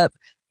riled up,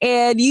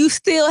 and you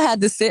still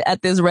had to sit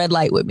at this red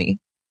light with me.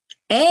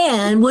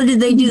 And what did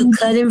they do?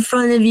 Cut in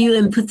front of you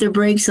and put their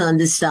brakes on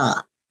to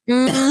stop.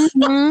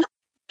 Mm-hmm.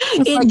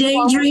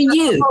 Endangering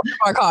you.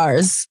 Our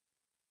cars.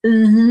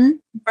 Mm-hmm.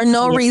 For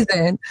no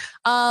reason.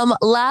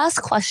 Last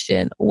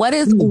question. What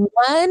is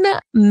one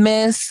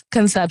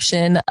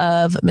misconception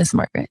of Miss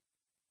Margaret?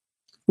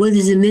 What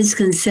is a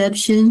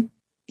misconception?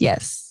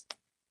 Yes.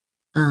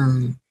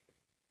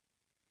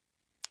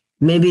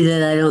 Maybe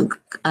that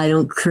I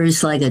don't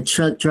curse like a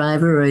truck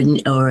driver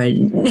or a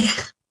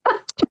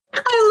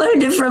I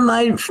learned it from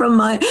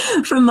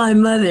my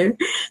mother.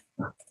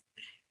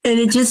 And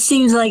it just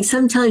seems like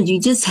sometimes you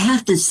just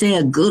have to say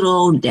a good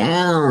old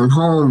down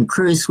home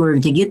curse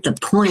word to get the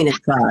point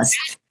across.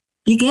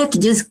 You have to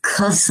just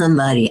cuss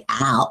somebody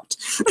out.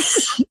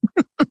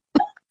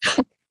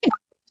 Yeah,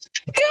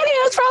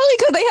 it's probably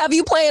because they have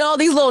you playing all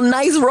these little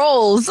nice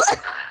roles.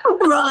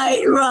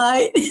 Right.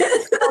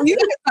 You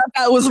thought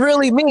that was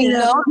really me, you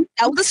know?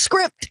 That was a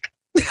script.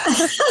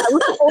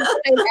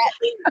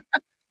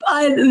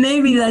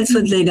 Maybe that's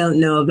what they don't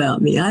know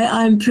about me.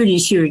 I'm pretty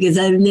sure because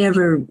I've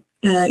never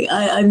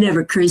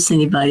cursed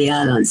anybody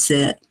out on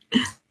set.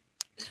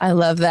 I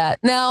love that.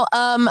 Now,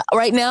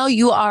 right now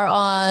you are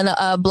on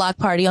a Block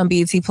Party on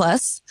BET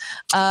Plus.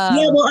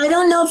 Well, I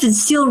don't know if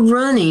it's still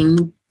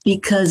running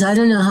because I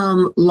don't know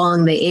how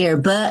long they air,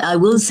 but I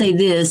will say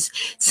this: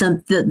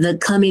 the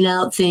coming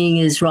out thing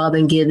is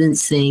Robin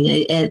Gibbons'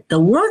 thing. The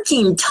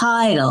working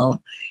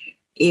title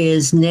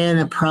is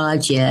Nana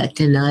Project,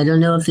 and I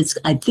don't know if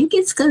I think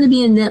it's going to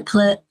be a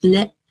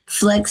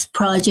Netflix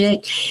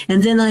project.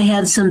 And then I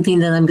have something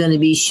that I'm going to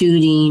be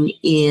shooting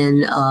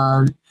in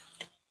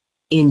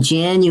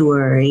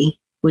January,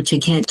 which I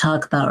can't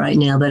talk about right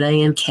now, but I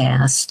am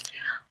cast.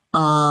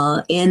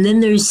 And then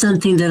there's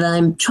something that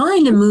I'm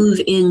trying to move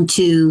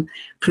into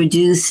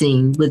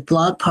producing. With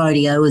Block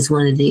Party, I was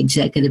one of the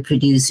executive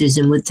producers,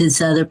 and with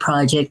this other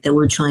project that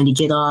we're trying to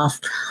get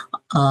off,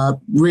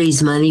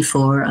 raise money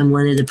for, I'm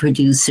one of the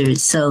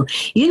producers. So,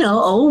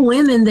 old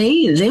women,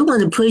 they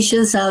want to push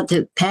us out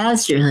to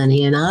pasture,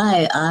 honey, and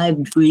I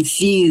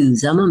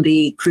refuse. I'm going to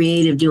be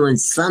creative doing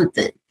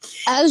something.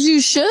 As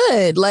you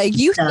should. Like,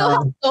 you still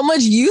have so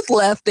much youth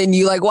left in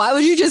you. Like, why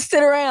would you just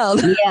sit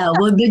around? Yeah,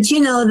 well, but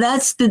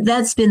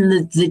that's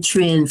been the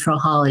trend for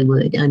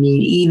Hollywood. I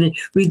mean, even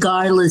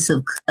regardless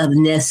of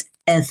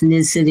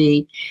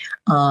ethnicity,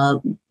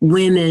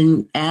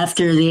 women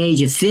after the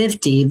age of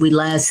 50, if we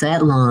last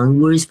that long,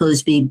 we're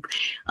supposed to be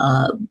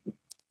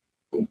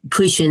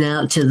pushing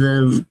out to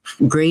the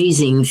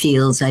grazing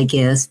fields, I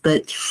guess.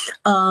 But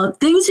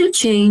things are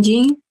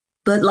changing.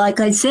 But like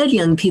I said,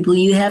 young people,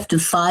 you have to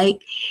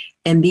fight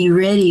and be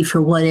ready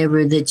for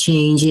whatever the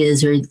change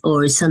is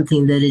or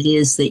something that it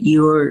is that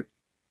you're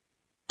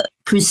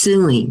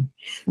pursuing.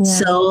 Yeah.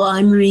 So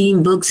I'm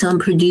reading books on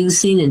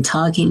producing and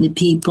talking to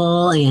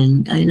people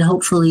and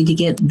hopefully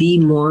to be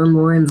more and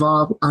more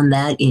involved on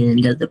that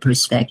end of the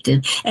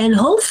perspective. And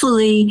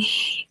hopefully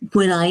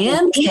when I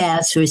am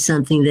cast for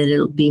something that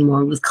it'll be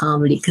more with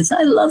comedy because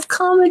I love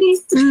comedy.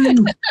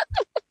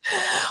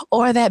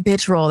 Or that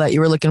bitch role that you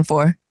were looking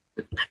for.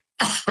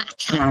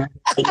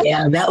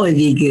 Yeah, that would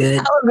be good.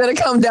 I was going to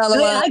come down the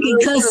line. I can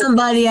cuss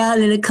somebody out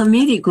in a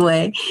comedic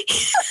way.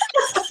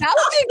 That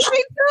would be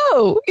great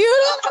too.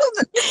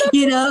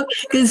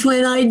 Because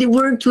when I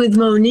worked with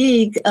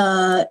Monique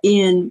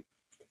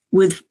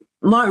with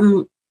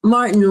Martin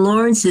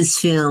Lawrence's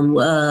film,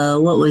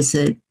 what was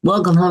it?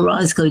 Welcome Home,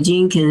 Roscoe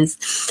Jenkins.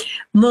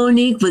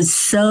 Monique was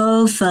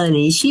so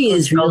funny. She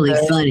is really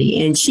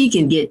funny, and she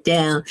can get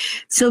down.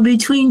 So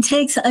between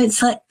takes,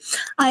 it's like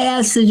I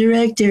asked the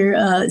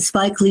director,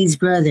 Spike Lee's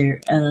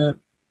brother,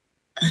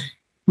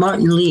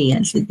 Martin Lee, I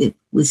think it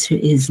was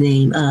his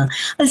name. I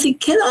said,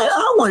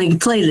 I want to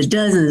play the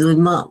dozens with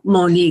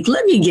Monique.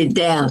 Let me get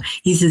down.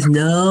 He says,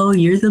 no,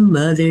 you're the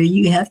mother.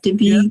 You have to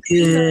be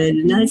good.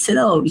 And I said,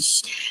 oh,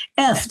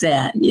 F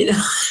that, you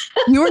know.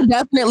 You were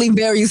definitely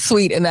very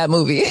sweet in that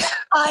movie.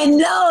 I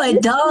know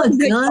it, doggone it.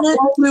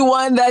 The only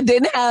one that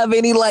didn't have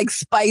any like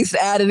spice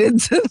added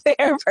into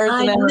their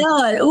personality. I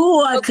know it.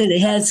 Ooh, I could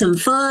have had some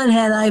fun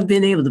had I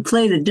been able to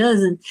play the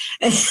dozen.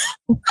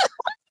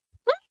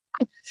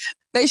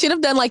 They should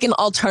have done like an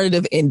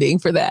alternative ending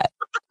for that.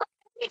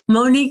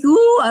 Monique,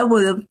 ooh, I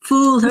would have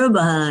fooled her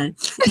behind.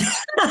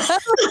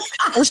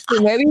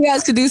 Maybe you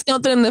guys could do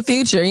something in the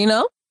future, you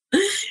know?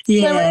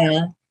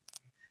 Yeah.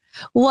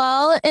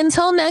 Well,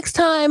 until next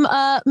time,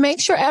 make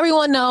sure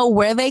everyone know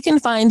where they can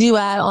find you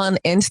at on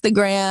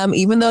Instagram.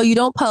 Even though you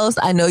don't post,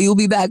 I know you'll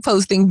be back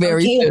posting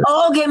very soon.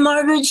 Okay,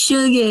 Margaret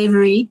Shug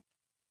Avery.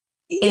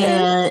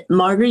 And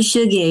Margaret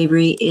Shug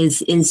Avery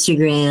is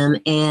Instagram,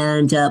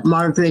 and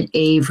Margaret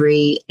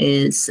Avery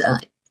is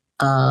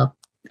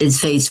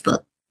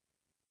Facebook.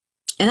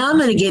 And I'm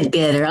going to get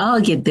better. I'll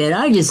get better.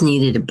 I just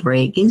needed a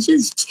break. It's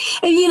just,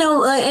 and, you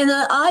know, and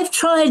I've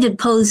tried to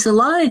post a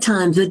lot of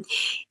times, but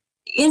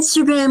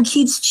Instagram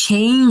keeps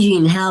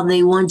changing how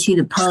they want you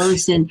to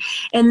post, and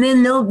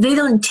then they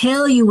don't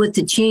tell you what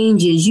the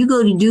change is. You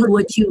go to do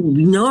what you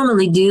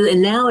normally do,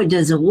 and now it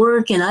doesn't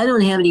work, and I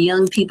don't have any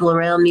young people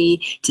around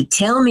me to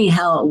tell me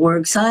how it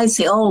works. So I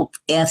say, oh,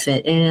 F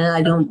it,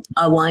 and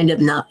I wind up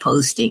not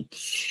posting.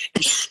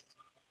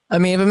 I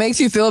mean, if it makes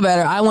you feel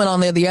better, I went on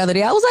there the other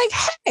day. I was like,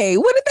 hey,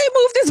 when did they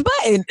move this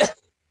button?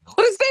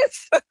 What is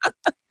this?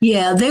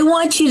 Yeah, they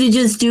want you to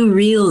just do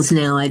reels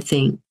now, I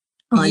think.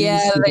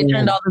 Yeah, they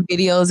turned all the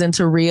videos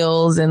into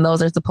reels, and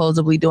those are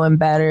supposedly doing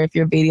better if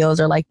your videos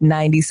are like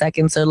 90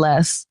 seconds or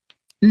less.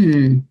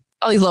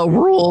 All these little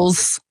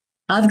rules.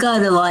 I've got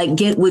to like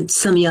get with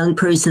some young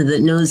person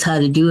that knows how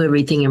to do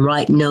everything and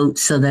write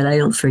notes so that I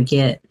don't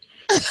forget.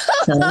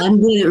 So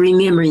I'm good at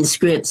remembering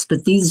scripts,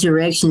 but these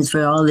directions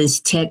for all this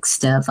tech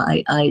stuff,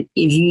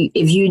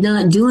 if you're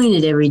not doing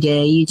it every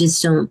day, you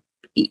just don't.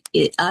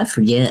 I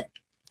forget.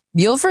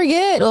 You'll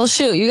forget. Well,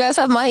 shoot, you guys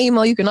have my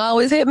email. You can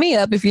always hit me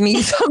up if you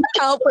need some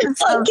help with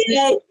something.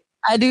 Okay.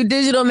 I do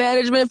digital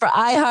management for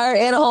iHeart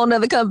and a whole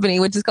nother company,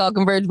 which is called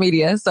Converge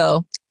Media.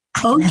 So,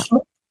 okay.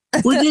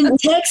 Well, then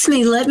text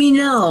me. Let me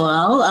know.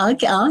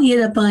 I'll hit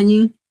up on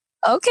you.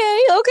 Okay.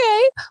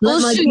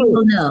 Let my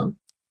people know.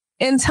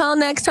 Until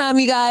next time,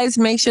 you guys,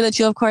 make sure that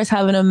you, of course,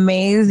 have an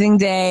amazing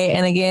day.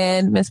 And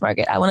again, Miss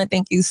Margaret, I want to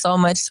thank you so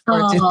much for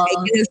just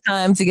taking this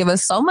time to give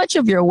us so much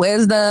of your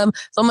wisdom,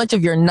 so much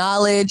of your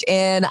knowledge.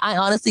 And I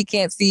honestly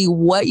can't see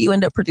what you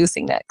end up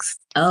producing next.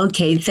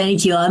 Okay,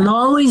 thank you. I'm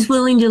always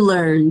willing to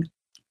learn.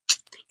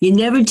 You're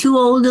never too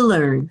old to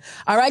learn.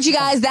 All right, you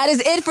guys, that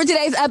is it for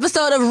today's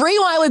episode of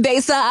Rewind with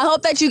Besa. I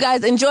hope that you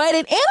guys enjoyed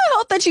it, and I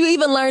hope that you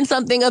even learned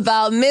something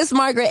about Miss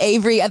Margaret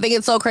Avery. I think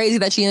it's so crazy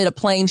that she ended up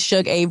playing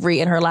Shug Avery,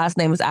 and her last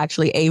name is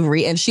actually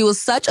Avery, and she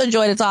was such a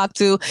joy to talk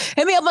to.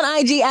 Hit me up on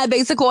IG at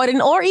Besa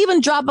Gordon, or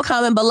even drop a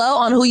comment below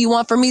on who you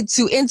want for me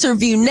to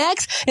interview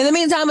next. In the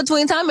meantime,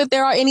 between time, if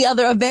there are any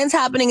other events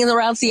happening in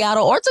around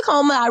Seattle or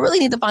Tacoma, I really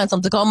need to find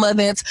some Tacoma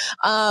events.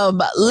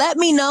 Let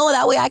me know.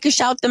 That way I can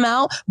shout them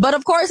out. But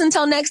of course,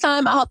 until next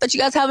time, I hope that you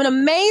guys have an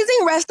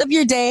amazing rest of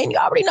your day, and you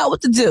already know what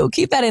to do.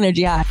 Keep that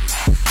energy high.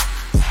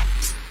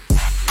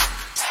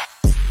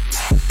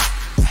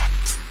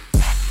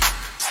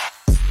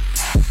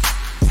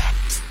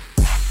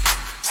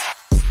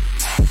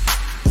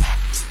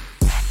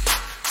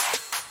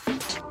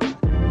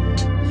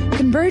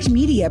 Converge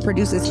Media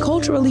produces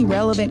culturally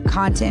relevant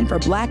content for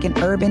Black and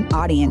urban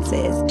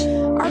audiences.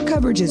 Our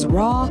coverage is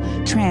raw,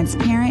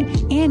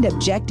 transparent, and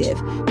objective,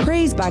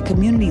 praised by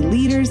community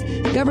leaders,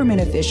 government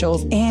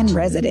officials, and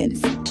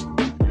residents.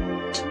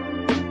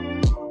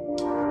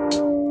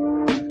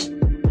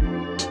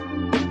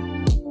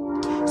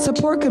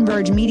 Support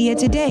Converge Media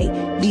today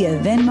via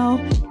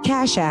Venmo,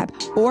 Cash App,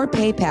 or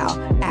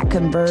PayPal at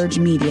Converge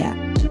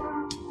Media.